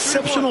shows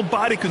exceptional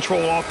body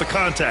control off the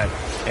contact.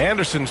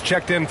 Anderson's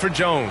checked in for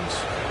Jones.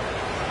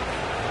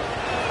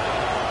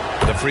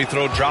 The free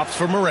throw drops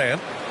for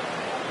Morant.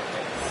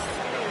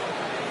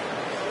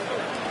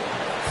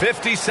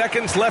 50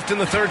 seconds left in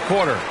the third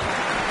quarter.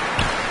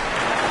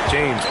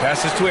 James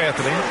passes to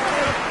Anthony.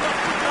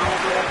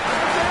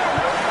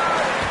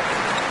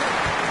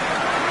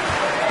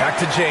 Back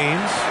to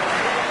James.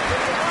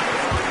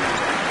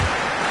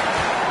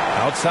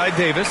 Outside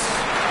Davis.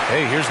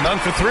 Hey, here's none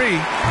for three.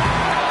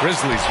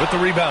 Grizzlies with the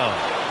rebound.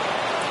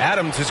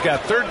 Adams has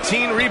got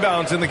 13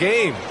 rebounds in the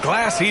game.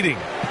 Glass eating.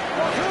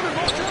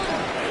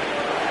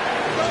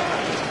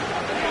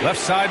 Left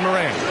side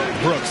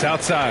Morant. Brooks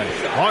outside.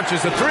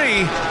 Launches a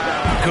three.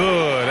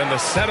 Good. And the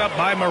setup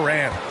by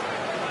Morant.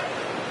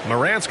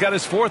 Morant's got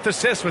his 4th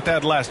assist with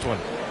that last one.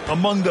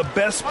 Among the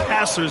best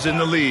passers in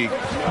the league,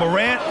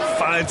 Morant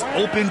finds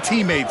open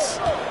teammates.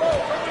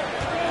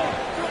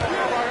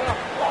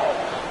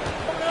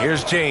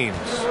 Here's James.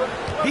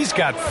 He's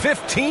got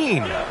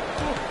 15.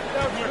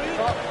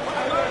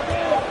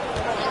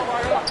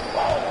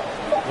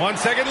 1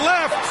 second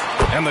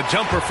left. And the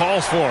jumper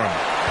falls for him.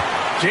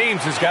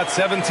 James has got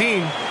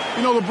 17.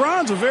 You know,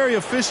 LeBron's a very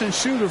efficient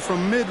shooter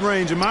from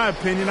mid-range, in my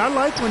opinion. I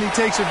like when he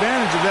takes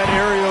advantage of that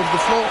area of the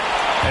floor.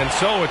 And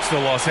so it's the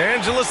Los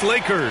Angeles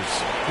Lakers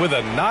with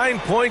a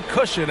 9-point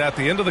cushion at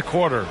the end of the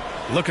quarter.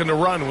 Looking to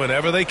run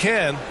whenever they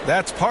can.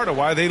 That's part of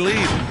why they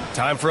lead.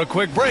 Time for a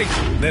quick break,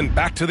 then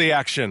back to the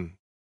action.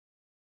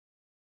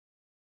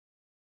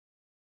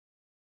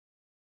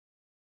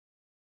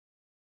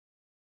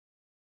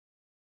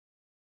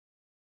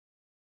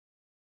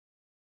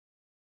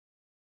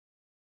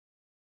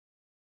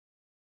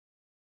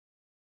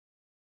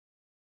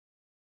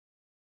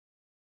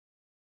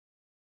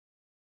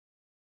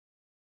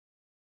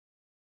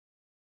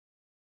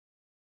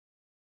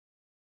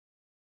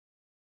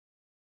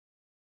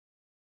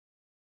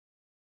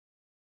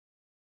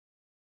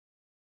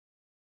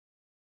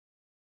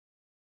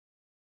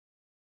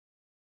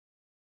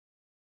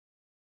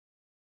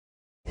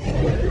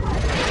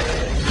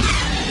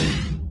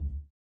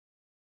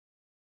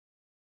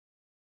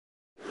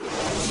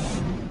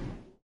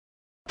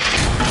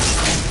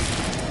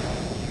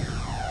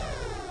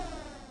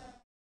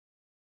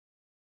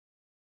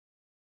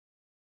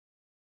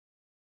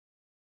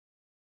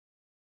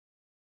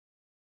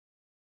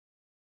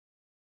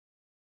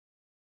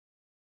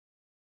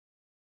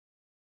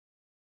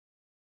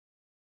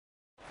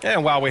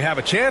 And while we have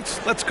a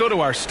chance, let's go to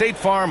our State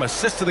Farm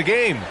assist of the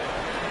game.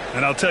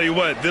 And I'll tell you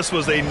what, this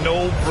was a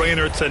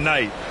no-brainer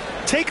tonight.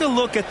 Take a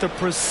look at the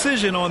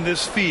precision on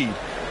this feed.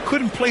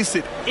 Couldn't place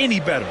it any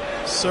better.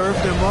 Served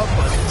him up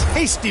a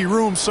tasty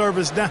room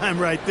service dime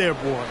right there,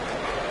 boy.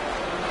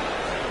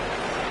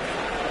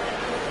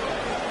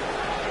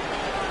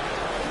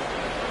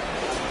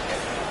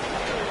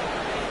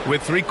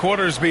 With 3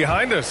 quarters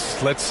behind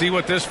us, let's see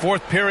what this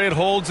 4th period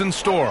holds in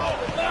store.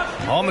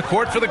 On the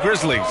court for the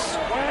Grizzlies,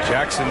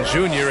 Jackson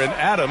Jr. and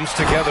Adams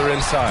together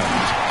inside.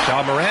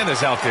 Ja Morant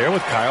is out there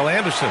with Kyle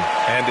Anderson.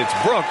 And it's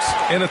Brooks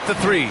in at the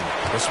 3,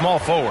 the small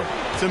forward.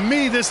 To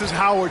me, this is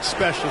Howard's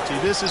specialty.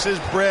 This is his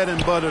bread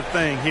and butter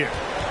thing here.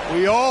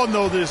 We all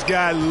know this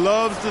guy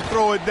loves to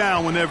throw it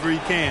down whenever he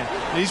can.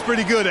 And he's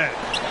pretty good at it.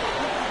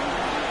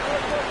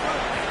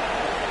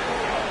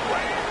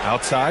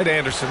 Outside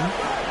Anderson.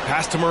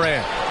 Pass to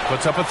Morant.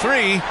 Puts up a 3.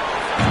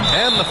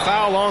 And the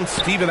foul on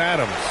Steven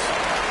Adams.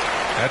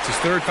 That's his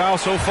 3rd foul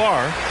so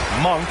far.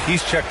 Monk,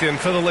 he's checked in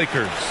for the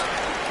Lakers.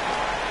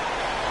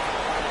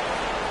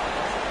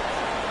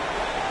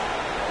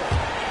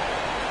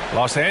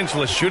 Los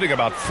Angeles shooting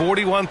about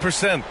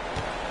 41%.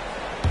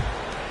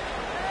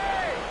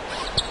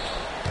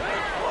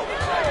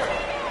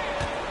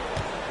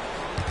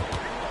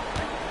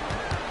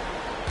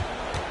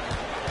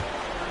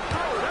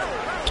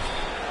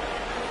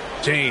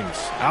 James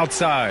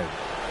outside.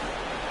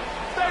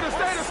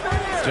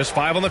 Just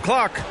 5 on the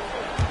clock.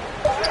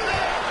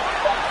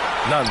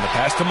 None. The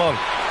pass to Monk.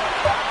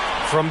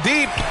 From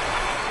deep.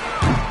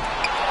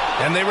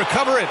 And they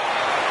recover it.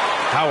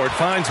 Howard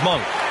finds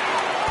Monk.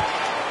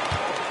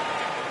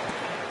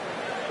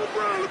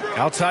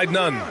 Outside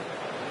Nunn.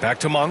 Back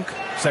to Monk.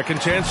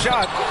 Second chance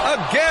shot.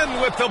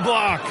 Again with the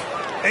block.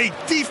 A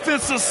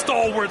defensive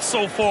stalwart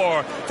so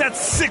far. That's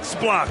 6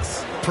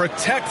 blocks.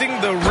 Protecting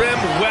the rim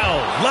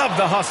well. Love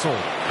the hustle.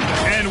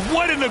 And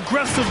what an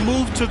aggressive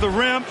move to the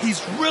rim.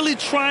 He's really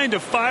trying to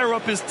fire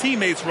up his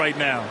teammates right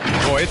now.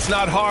 Boy, it's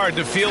not hard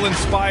to feel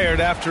inspired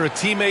after a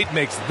teammate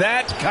makes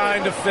that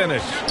kind of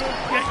finish.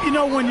 Yeah, you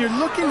know, when you're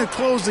looking to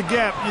close the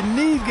gap, you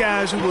need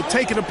guys who will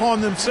take it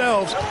upon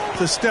themselves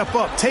to step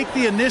up, take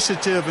the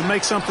initiative, and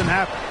make something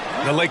happen.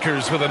 The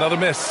Lakers with another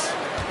miss.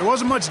 There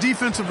wasn't much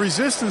defensive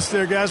resistance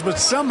there, guys, but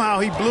somehow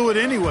he blew it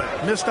anyway.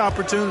 Missed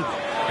opportunity.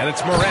 And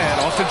it's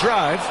Morant off the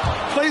drive.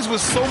 Plays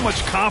with so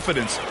much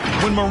confidence.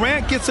 When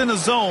Morant gets in the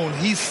zone,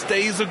 he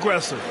stays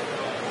aggressive.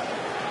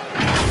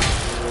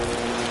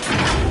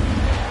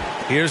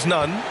 Here's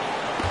Nunn.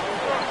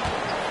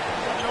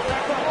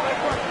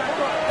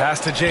 Pass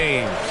to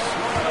James.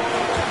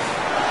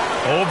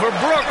 Over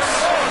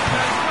Brooks.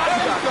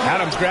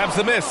 Adams grabs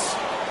the miss.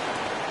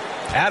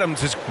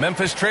 Adams is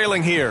Memphis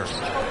trailing here.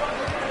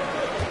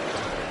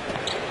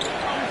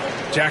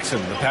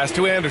 Jackson, the pass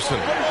to Anderson.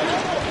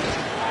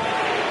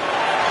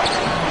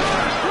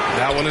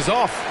 That one is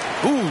off.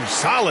 Ooh,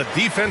 solid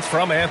defense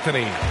from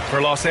Anthony.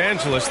 For Los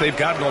Angeles, they've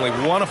gotten only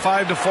 1 of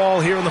 5 to fall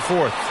here in the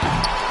fourth.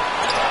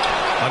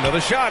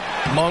 Another shot.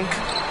 Monk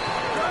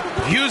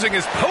using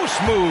his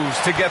post moves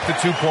to get the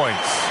 2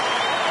 points.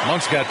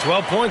 Monk's got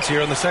 12 points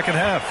here in the second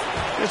half.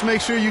 Just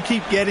make sure you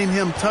keep getting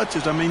him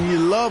touches. I mean, you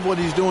love what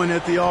he's doing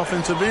at the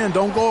offensive end.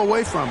 Don't go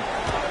away from it.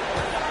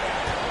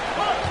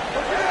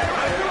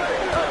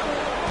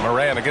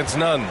 Moran against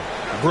none.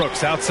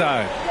 Brooks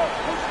outside.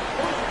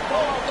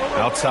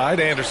 Outside,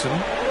 Anderson.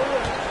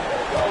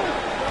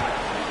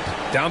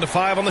 Down to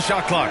 5 on the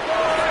shot clock.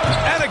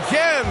 And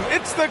again,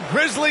 it's the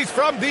Grizzlies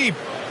from deep.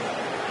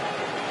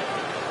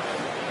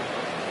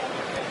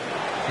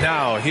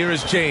 Now, here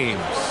is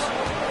James.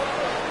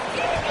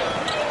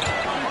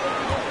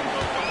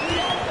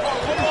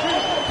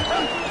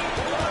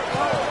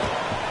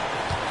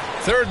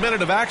 Third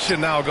minute of action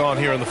now gone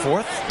here in the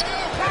fourth.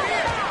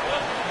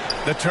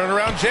 The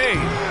turnaround Jay.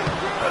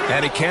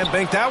 And he can't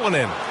bank that one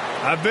in.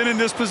 I've been in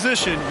this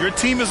position. Your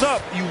team is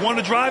up. You want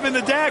to drive in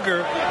the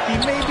dagger. He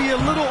may be a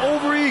little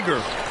overeager.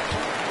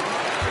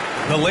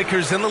 The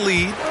Lakers in the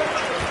lead.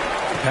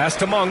 Pass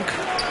to Monk.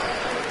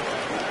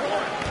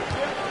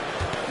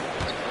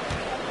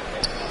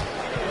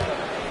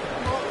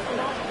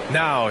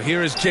 Now,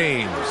 here is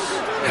James.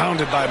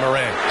 Hounded by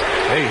Moran.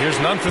 Hey, here's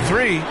none for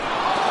 3.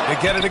 They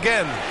get it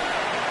again.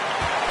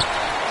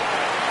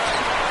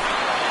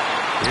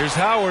 Here's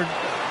Howard.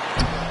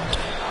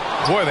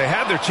 Boy, they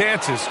had their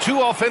chances.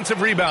 2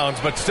 offensive rebounds,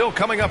 but still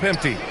coming up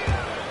empty.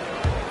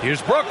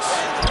 Here's Brooks.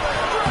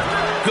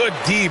 Good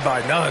D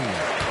by Nunn.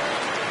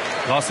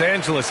 Los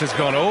Angeles has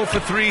gone 0 for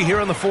 3 here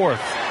in the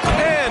fourth.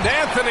 And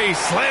Anthony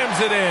slams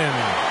it in.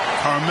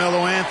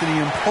 Carmelo Anthony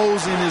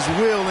imposing his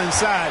will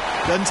inside.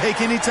 Doesn't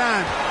take any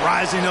time.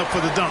 Rising up for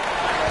the dunk.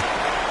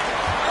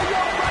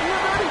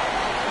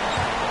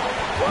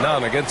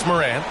 Nunn against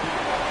Morant.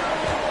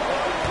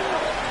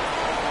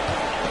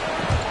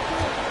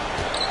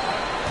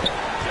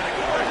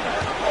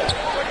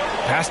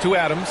 Pass to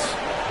Adams.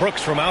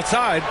 Brooks from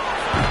outside.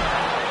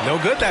 No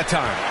good that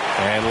time.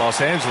 And Los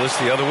Angeles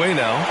the other way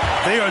now.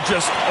 They are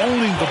just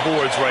owning the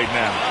boards right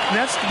now. And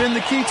that's been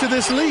the key to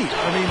this lead.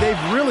 I mean,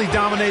 they've really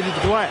dominated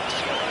the glass.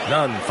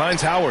 Nunn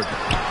finds Howard.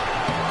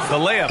 The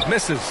layup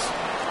misses.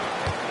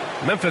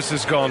 Memphis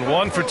has gone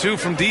 1 for 2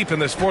 from deep in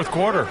this fourth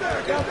quarter.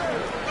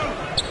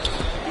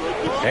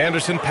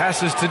 Anderson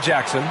passes to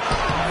Jackson.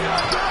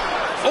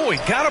 Oh, he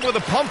got him with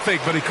a pump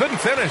fake, but he couldn't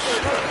finish.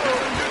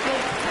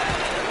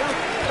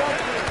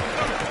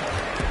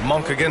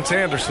 Monk against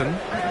Anderson.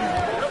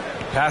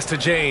 Pass to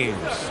James.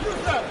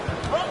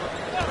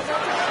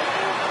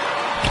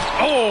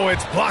 Oh,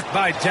 it's blocked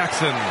by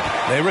Jackson.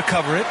 They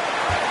recover it.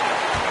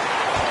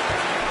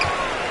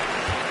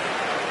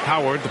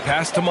 Howard, the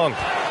pass to Monk.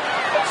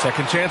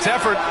 Second chance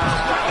effort.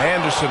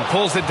 Anderson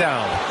pulls it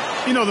down.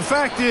 You know, the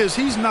fact is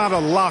he's not a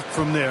lock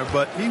from there,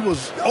 but he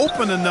was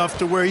open enough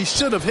to where he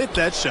should have hit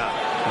that shot.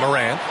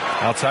 Morant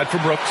outside for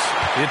Brooks.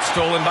 It's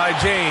stolen by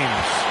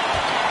James.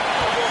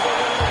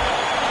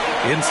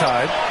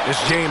 Inside is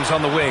James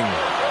on the wing.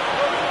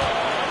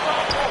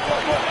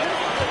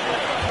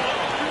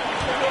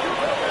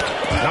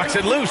 Knocks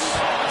it loose.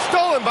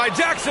 Stolen by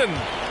Jackson.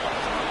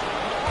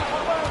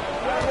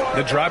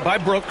 The drive by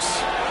Brooks.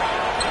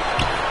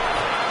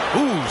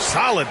 Ooh,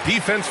 solid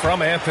defense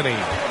from Anthony.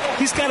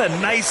 He's got a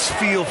nice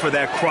feel for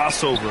that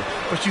crossover,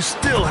 but you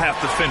still have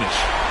to finish.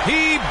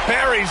 He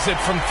buries it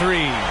from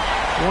 3.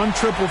 1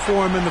 triple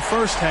for him in the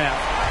first half.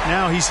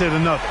 Now he's hit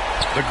another.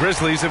 The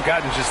Grizzlies have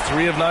gotten just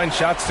 3 of 9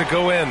 shots to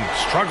go in,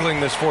 struggling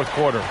this fourth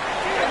quarter.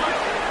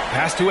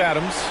 Pass to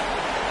Adams.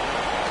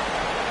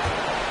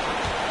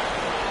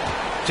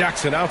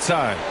 Jackson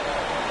outside.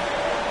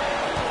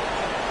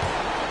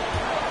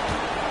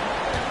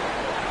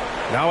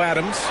 Now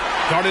Adams,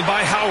 guarded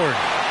by Howard.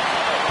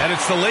 And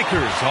it's the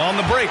Lakers on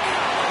the break.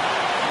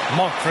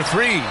 Monk for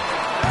 3.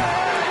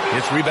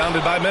 It's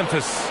rebounded by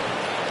Memphis.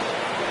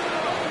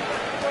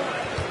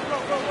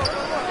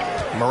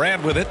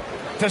 Morant with it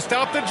to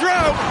stop the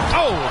drought.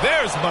 Oh,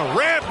 there's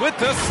Morant with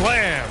the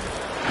slam.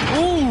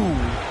 Ooh,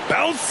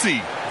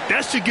 bouncy.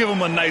 That should give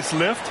him a nice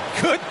lift.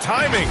 Good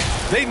timing.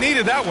 They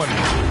needed that one.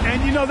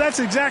 And, you know, that's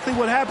exactly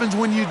what happens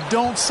when you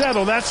don't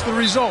settle. That's the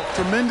result.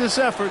 Tremendous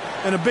effort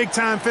and a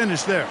big-time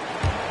finish there.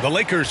 The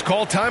Lakers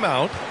call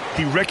timeout.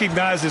 He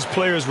recognized his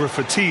players were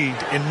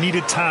fatigued and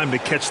needed time to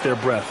catch their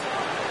breath.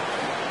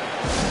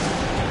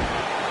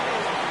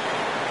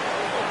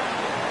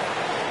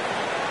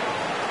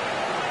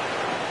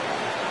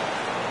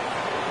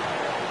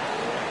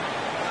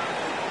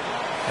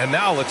 And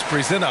now let's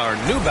present our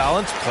New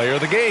Balance Player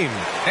of the Game,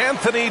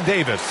 Anthony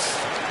Davis.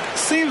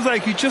 Seems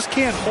like you just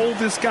can't hold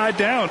this guy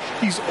down.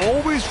 He's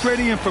always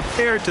ready and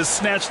prepared to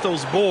snatch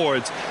those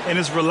boards, and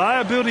his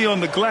reliability on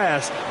the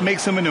glass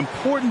makes him an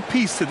important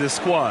piece to this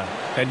squad.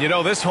 And you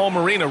know, this home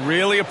arena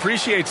really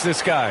appreciates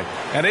this guy,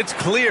 and it's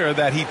clear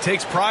that he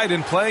takes pride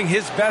in playing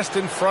his best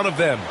in front of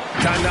them.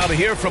 Time now to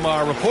hear from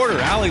our reporter,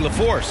 Allie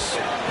LaForce.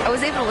 I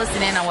was able to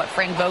listen in on what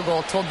Frank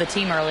Vogel told the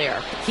team earlier.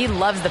 He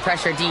loves the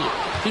pressure deep.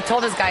 He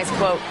told his guys,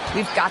 quote,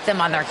 "We've got them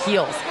on their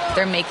heels.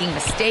 They're making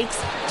mistakes.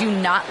 Do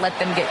not let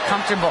them get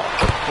comfortable."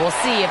 We'll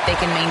see if they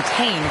can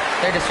maintain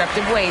their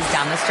disruptive ways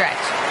down the stretch.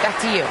 Back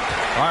to you.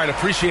 All right,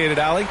 appreciate it,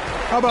 Allie.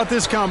 How about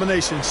this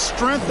combination?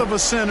 Strength of a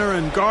center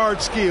and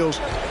guard skills.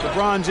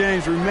 LeBron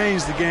James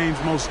remains the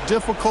game's most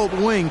difficult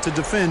wing to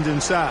defend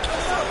inside.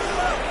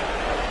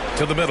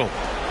 To the middle.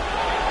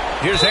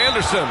 Here's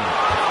Anderson.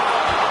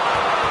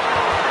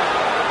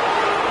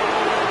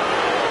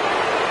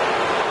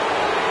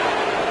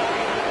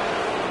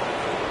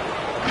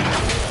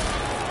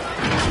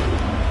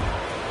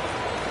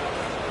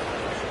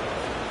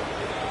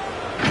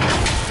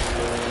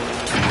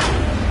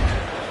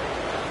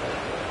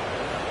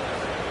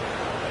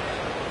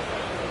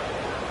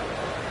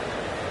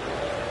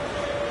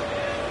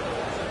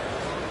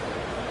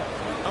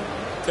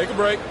 Take a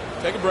break.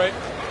 Take a break.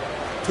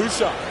 2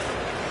 shots.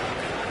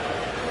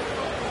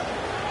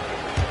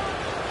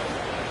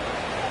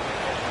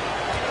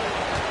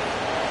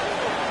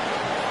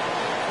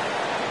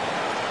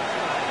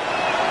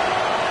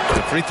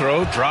 The free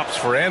throw drops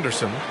for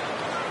Anderson.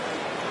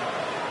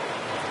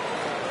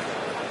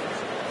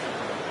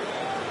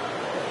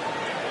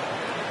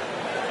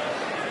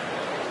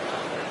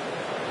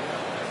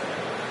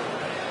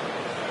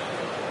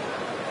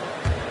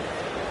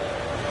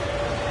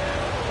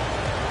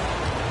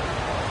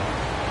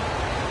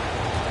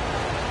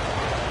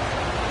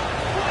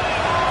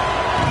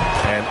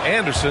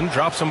 Anderson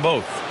drops them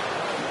both.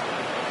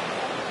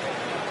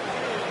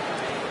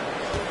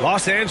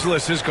 Los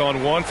Angeles has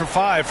gone 1 for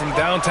 5 from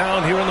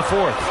downtown here in the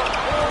fourth.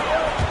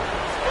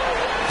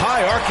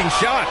 High arcing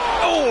shot.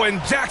 Oh,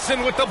 and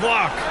Jackson with the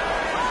block.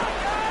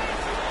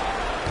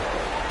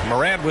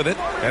 Morant with it,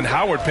 and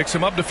Howard picks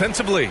him up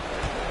defensively.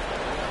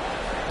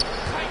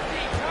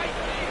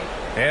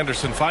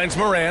 Anderson finds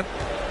Morant.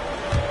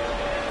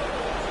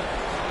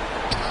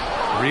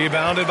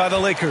 Rebounded by the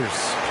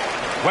Lakers.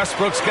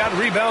 Westbrook's got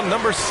rebound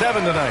number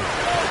 7 tonight.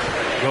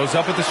 Goes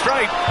up at the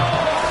stripe.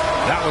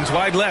 That one's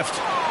wide left.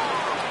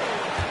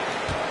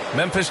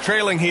 Memphis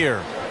trailing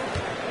here.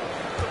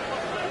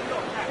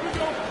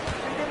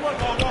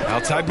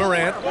 Outside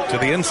Morant to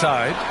the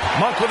inside.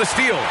 Monk with a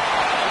steal.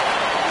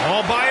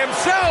 All by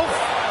himself.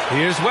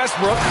 Here's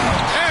Westbrook.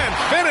 And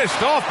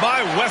finished off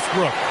by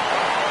Westbrook.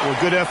 Well,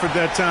 good effort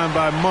that time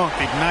by Monk.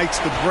 Ignites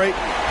the break.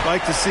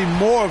 Like to see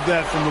more of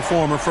that from the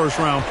former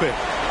first-round pick.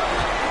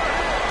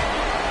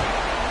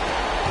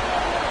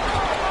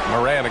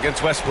 Morant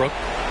against Westbrook.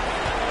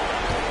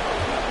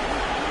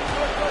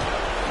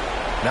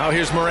 Now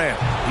here's Morant.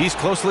 He's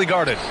closely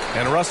guarded.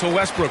 And Russell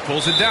Westbrook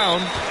pulls it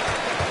down.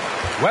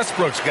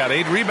 Westbrook's got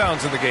 8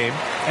 rebounds in the game.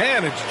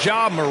 And it's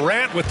Ja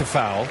Morant with the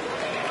foul.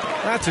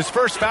 That's his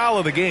first foul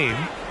of the game.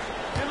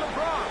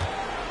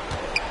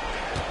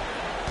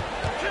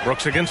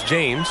 Brooks against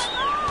James.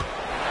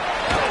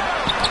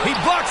 He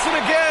blocks it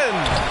again.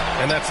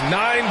 And that's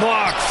 9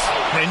 blocks.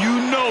 And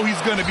you know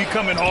he's going to be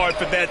coming hard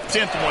for that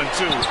 10th one,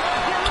 too.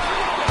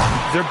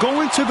 They're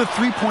going to the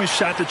three-point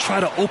shot to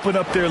try to open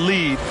up their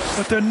lead,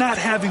 but they're not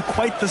having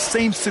quite the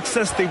same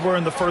success they were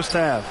in the first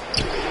half.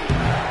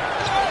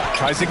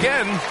 Tries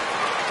again.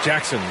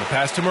 Jackson, the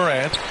pass to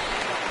Morant.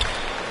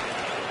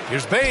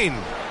 Here's Bane.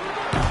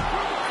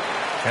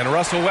 And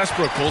Russell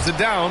Westbrook pulls it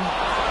down.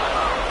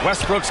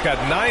 Westbrook's got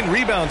 9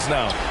 rebounds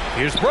now.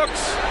 Here's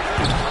Brooks.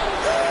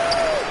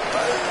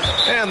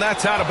 And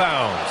that's out of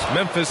bounds.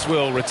 Memphis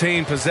will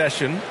retain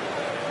possession.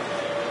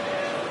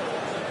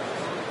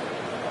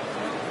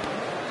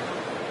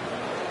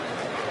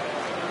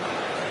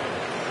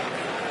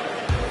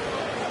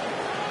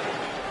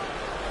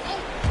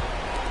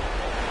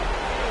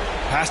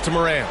 Pass to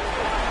Morant.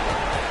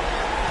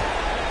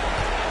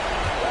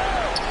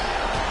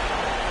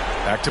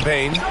 Back to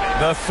Bane.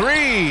 The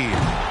 3.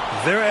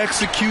 Their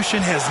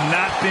execution has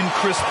not been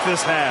crisp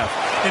this half,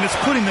 and it's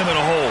putting them in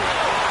a hole.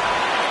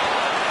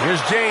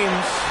 Here's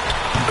James.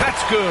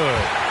 That's good.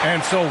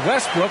 And so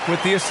Westbrook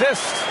with the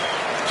assist.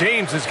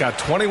 James has got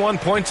 21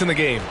 points in the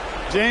game.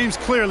 James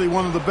clearly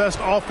one of the best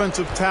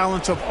offensive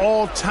talents of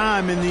all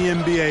time in the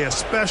NBA. A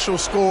special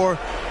scorer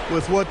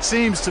with what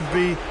seems to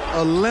be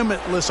a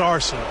limitless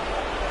arsenal.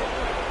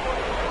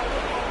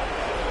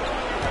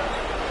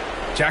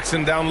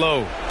 Jackson down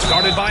low.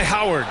 Guarded by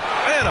Howard.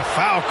 And a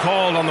foul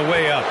called on the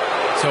way up.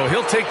 So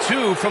he'll take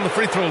 2 from the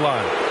free throw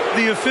line.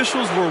 The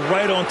officials were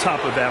right on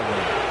top of that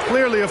one.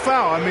 Clearly a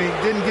foul. I mean,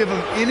 didn't give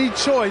him any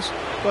choice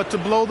but to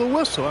blow the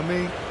whistle. I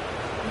mean,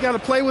 you got to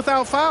play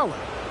without fouling.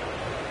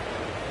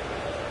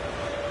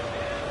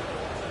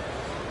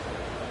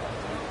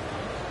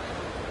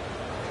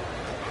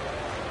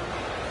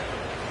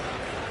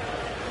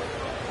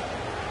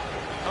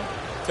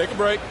 Take a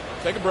break.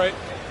 Take a break.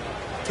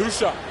 2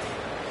 shots.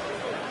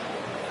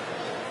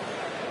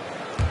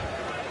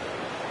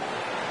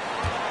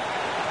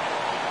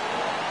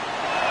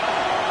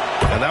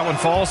 And that one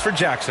falls for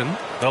Jackson.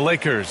 The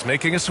Lakers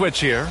making a switch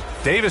here.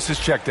 Davis is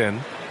checked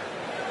in.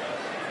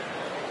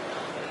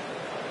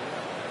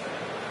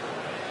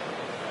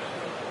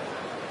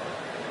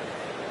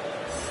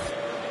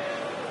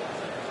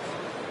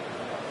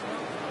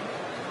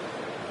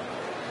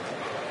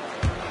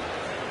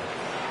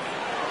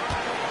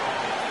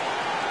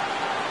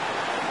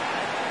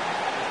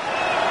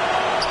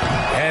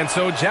 And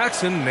so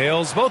Jackson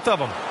nails both of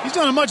them. He's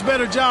done a much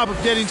better job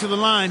of getting to the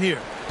line here.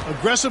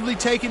 Aggressively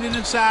taking it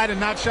inside and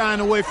not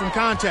shying away from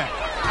contact.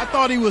 I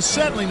thought he was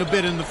settling a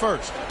bit in the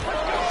first.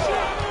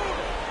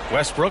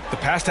 Westbrook, the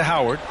pass to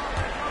Howard.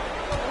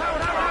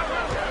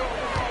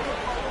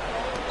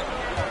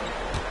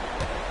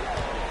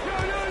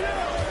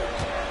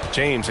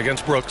 James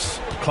against Brooks.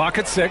 Clock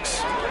at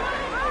 6.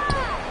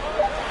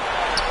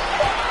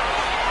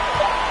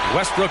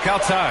 Westbrook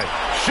outside.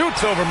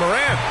 Shoots over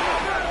Morant.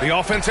 The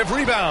offensive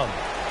rebound.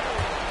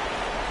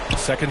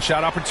 Second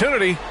shot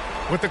opportunity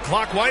with the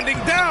clock winding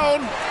down.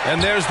 And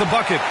there's the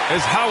bucket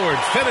as Howard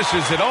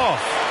finishes it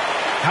off.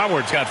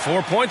 Howard's got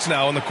 4 points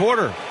now in the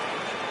quarter.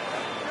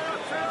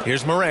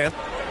 Here's Morant.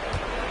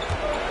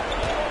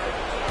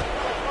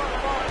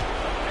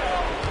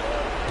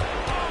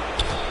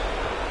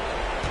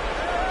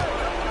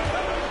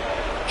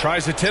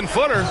 Tries a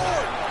 10-footer.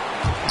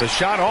 The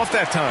shot off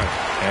that time.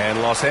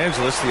 And Los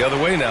Angeles the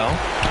other way now.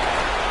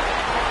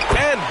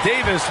 And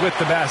Davis with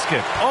the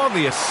basket on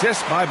the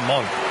assist by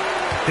Monk.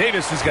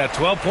 Davis has got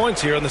 12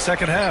 points here in the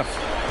second half.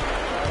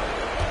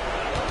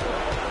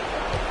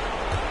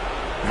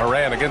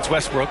 Morant against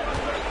Westbrook.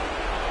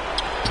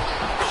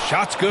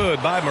 Shot's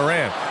good by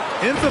Morant.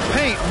 In the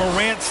paint,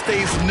 Morant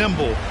stays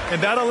nimble,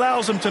 and that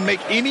allows him to make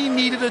any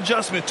needed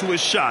adjustment to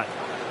his shot.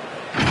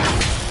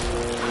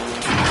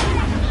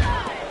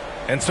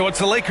 And so it's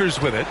the Lakers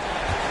with it.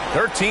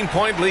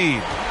 13-point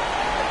lead.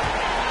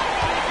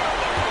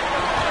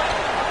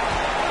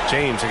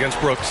 James against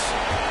Brooks.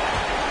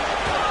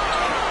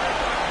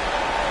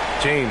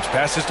 James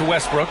passes to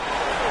Westbrook.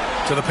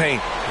 To the paint.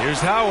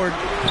 Here's Howard.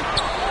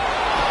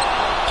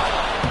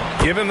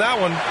 Give him that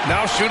one.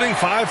 Now shooting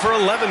 5 for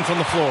 11 from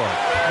the floor.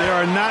 There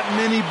are not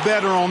many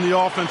better on the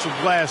offensive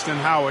glass than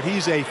Howard.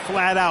 He's a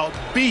flat-out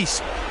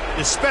beast,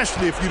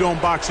 especially if you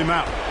don't box him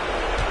out.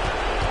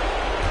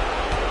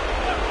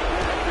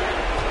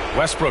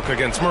 Westbrook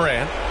against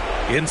Morant.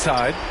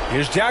 Inside.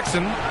 Here's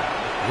Jackson.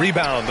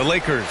 Rebound, the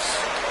Lakers.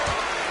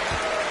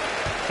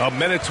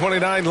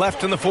 1:29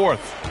 left in the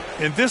fourth.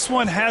 And this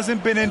one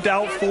hasn't been in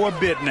doubt for a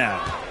bit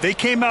now. They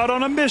came out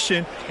on a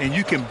mission, and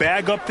you can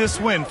bag up this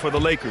win for the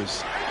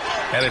Lakers.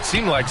 And it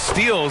seemed like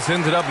steals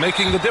ended up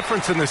making the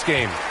difference in this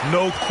game.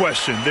 No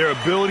question. Their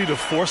ability to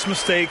force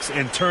mistakes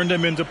and turn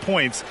them into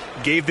points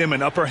gave them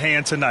an upper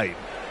hand tonight.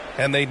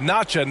 And they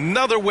notch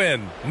another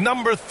win,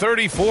 number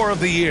 34 of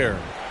the year.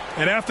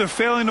 And after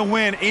failing to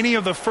win any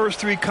of the first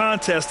 3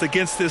 contests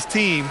against this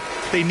team,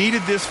 they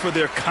needed this for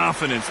their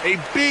confidence. A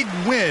big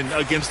win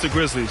against the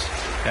Grizzlies.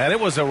 And it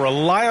was a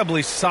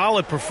reliably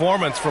solid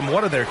performance from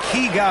one of their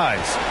key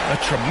guys. A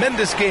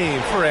tremendous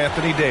game for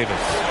Anthony Davis.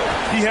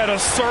 He had a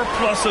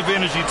surplus of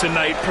energy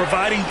tonight,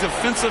 providing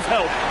defensive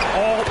help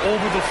all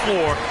over the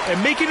floor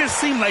and making it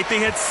seem like they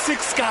had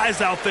 6 guys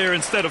out there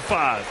instead of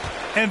 5.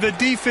 And the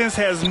defense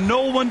has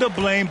no one to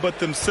blame but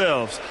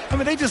themselves. I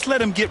mean, they just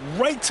let him get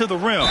right to the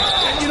rim.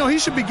 You know, he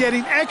should be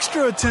getting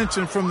extra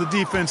attention from the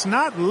defense,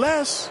 not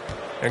less.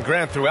 And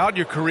Grant, throughout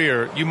your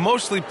career, you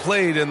mostly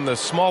played in the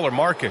smaller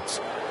markets.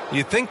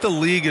 You think the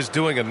league is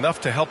doing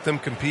enough to help them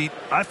compete?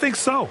 I think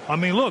so. I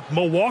mean, look,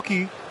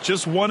 Milwaukee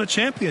just won a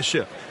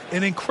championship.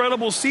 An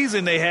incredible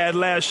season they had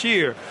last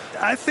year.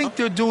 I think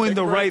they're doing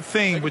the right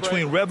thing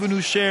between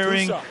revenue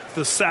sharing,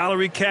 the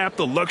salary cap,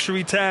 the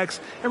luxury tax.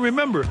 And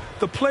remember,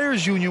 the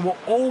players' union will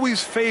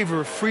always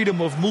favor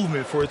freedom of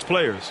movement for its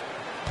players.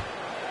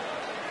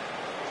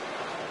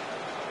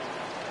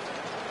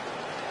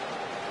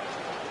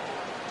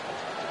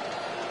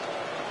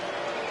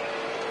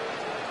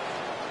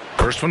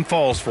 First one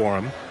falls for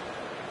him.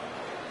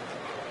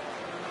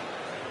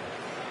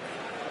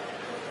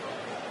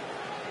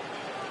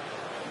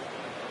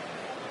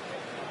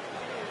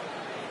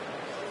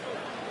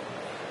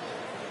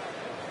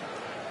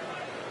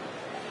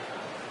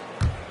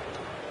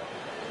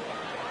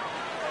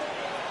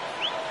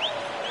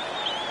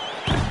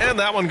 And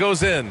that one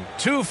goes in.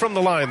 2 from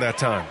the line that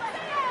time.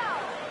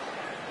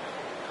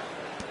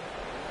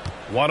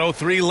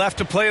 1:03 left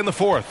to play in the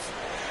fourth.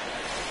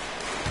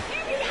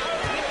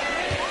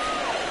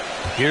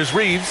 Here's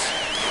Reeves.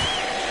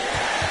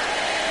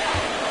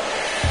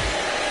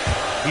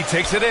 He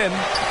takes it in.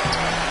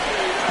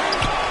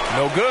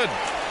 No good.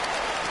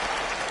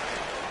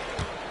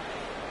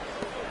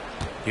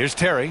 Here's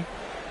Terry.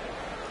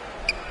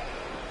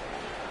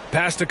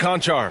 Pass to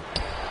Conchar.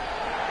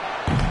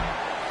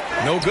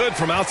 No good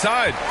from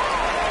outside.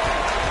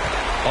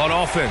 On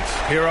offense,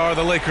 here are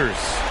the Lakers.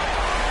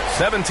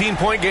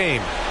 17-point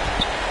game.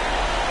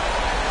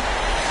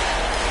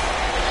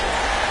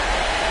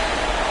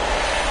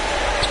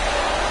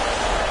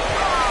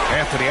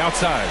 Anthony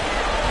outside.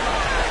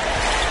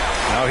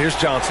 Now here's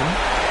Johnson.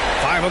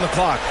 5 on the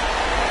clock.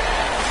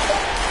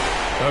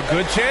 A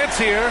good chance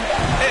here.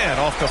 And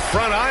off the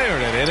front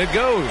iron, and in it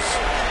goes.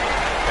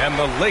 And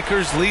the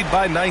Lakers lead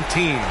by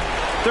 19.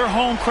 Their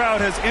home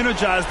crowd has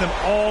energized them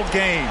all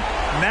game.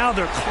 Now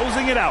they're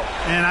closing it out.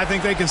 And I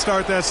think they can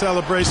start that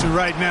celebration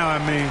right now. I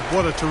mean,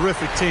 what a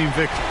terrific team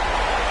victory.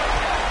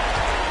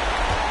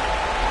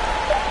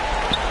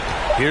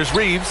 Here's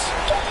Reeves.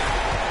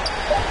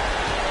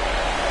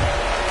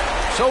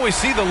 So we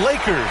see the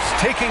Lakers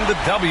taking the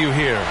W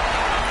here.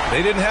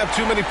 They didn't have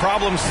too many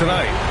problems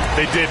tonight.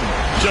 They didn't.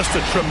 Just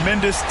a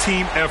tremendous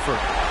team effort.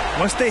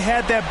 Once they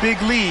had that big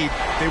lead,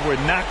 they were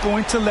not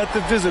going to let the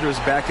visitors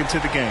back into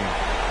the game.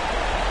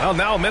 Well,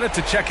 now a minute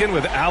to check in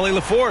with Allie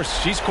LaForce.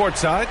 She's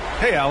courtside.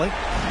 Hey, Allie.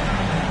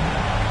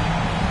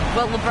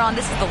 Well, LeBron,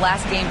 this is the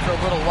last game for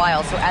a little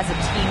while, so as a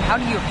team, how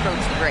do you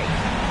approach the break?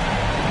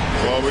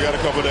 Well, we got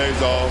a couple days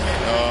off,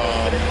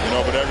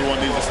 but everyone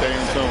needs to stay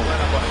in tune.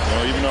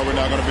 Even though we're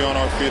not going to be on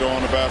our feet or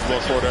on the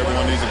basketball court,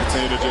 everyone needs to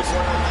continue to just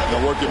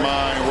work your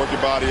mind, work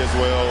your body as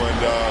well, and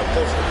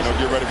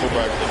get ready for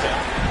practice.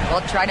 Well,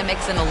 try to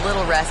mix in a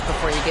little rest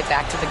before you get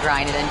back to the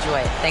grind and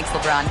enjoy it. Thanks,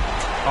 LeBron.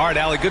 All right,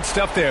 Allie, good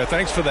stuff there.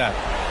 Thanks for that.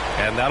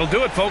 And that'll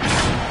do it, folks.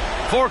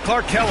 For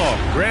Clark Kellogg,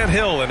 Grant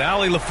Hill, and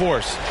Allie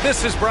LaForce,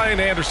 this is Brian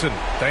Anderson.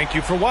 Thank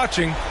you for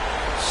watching.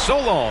 So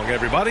long,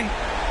 everybody.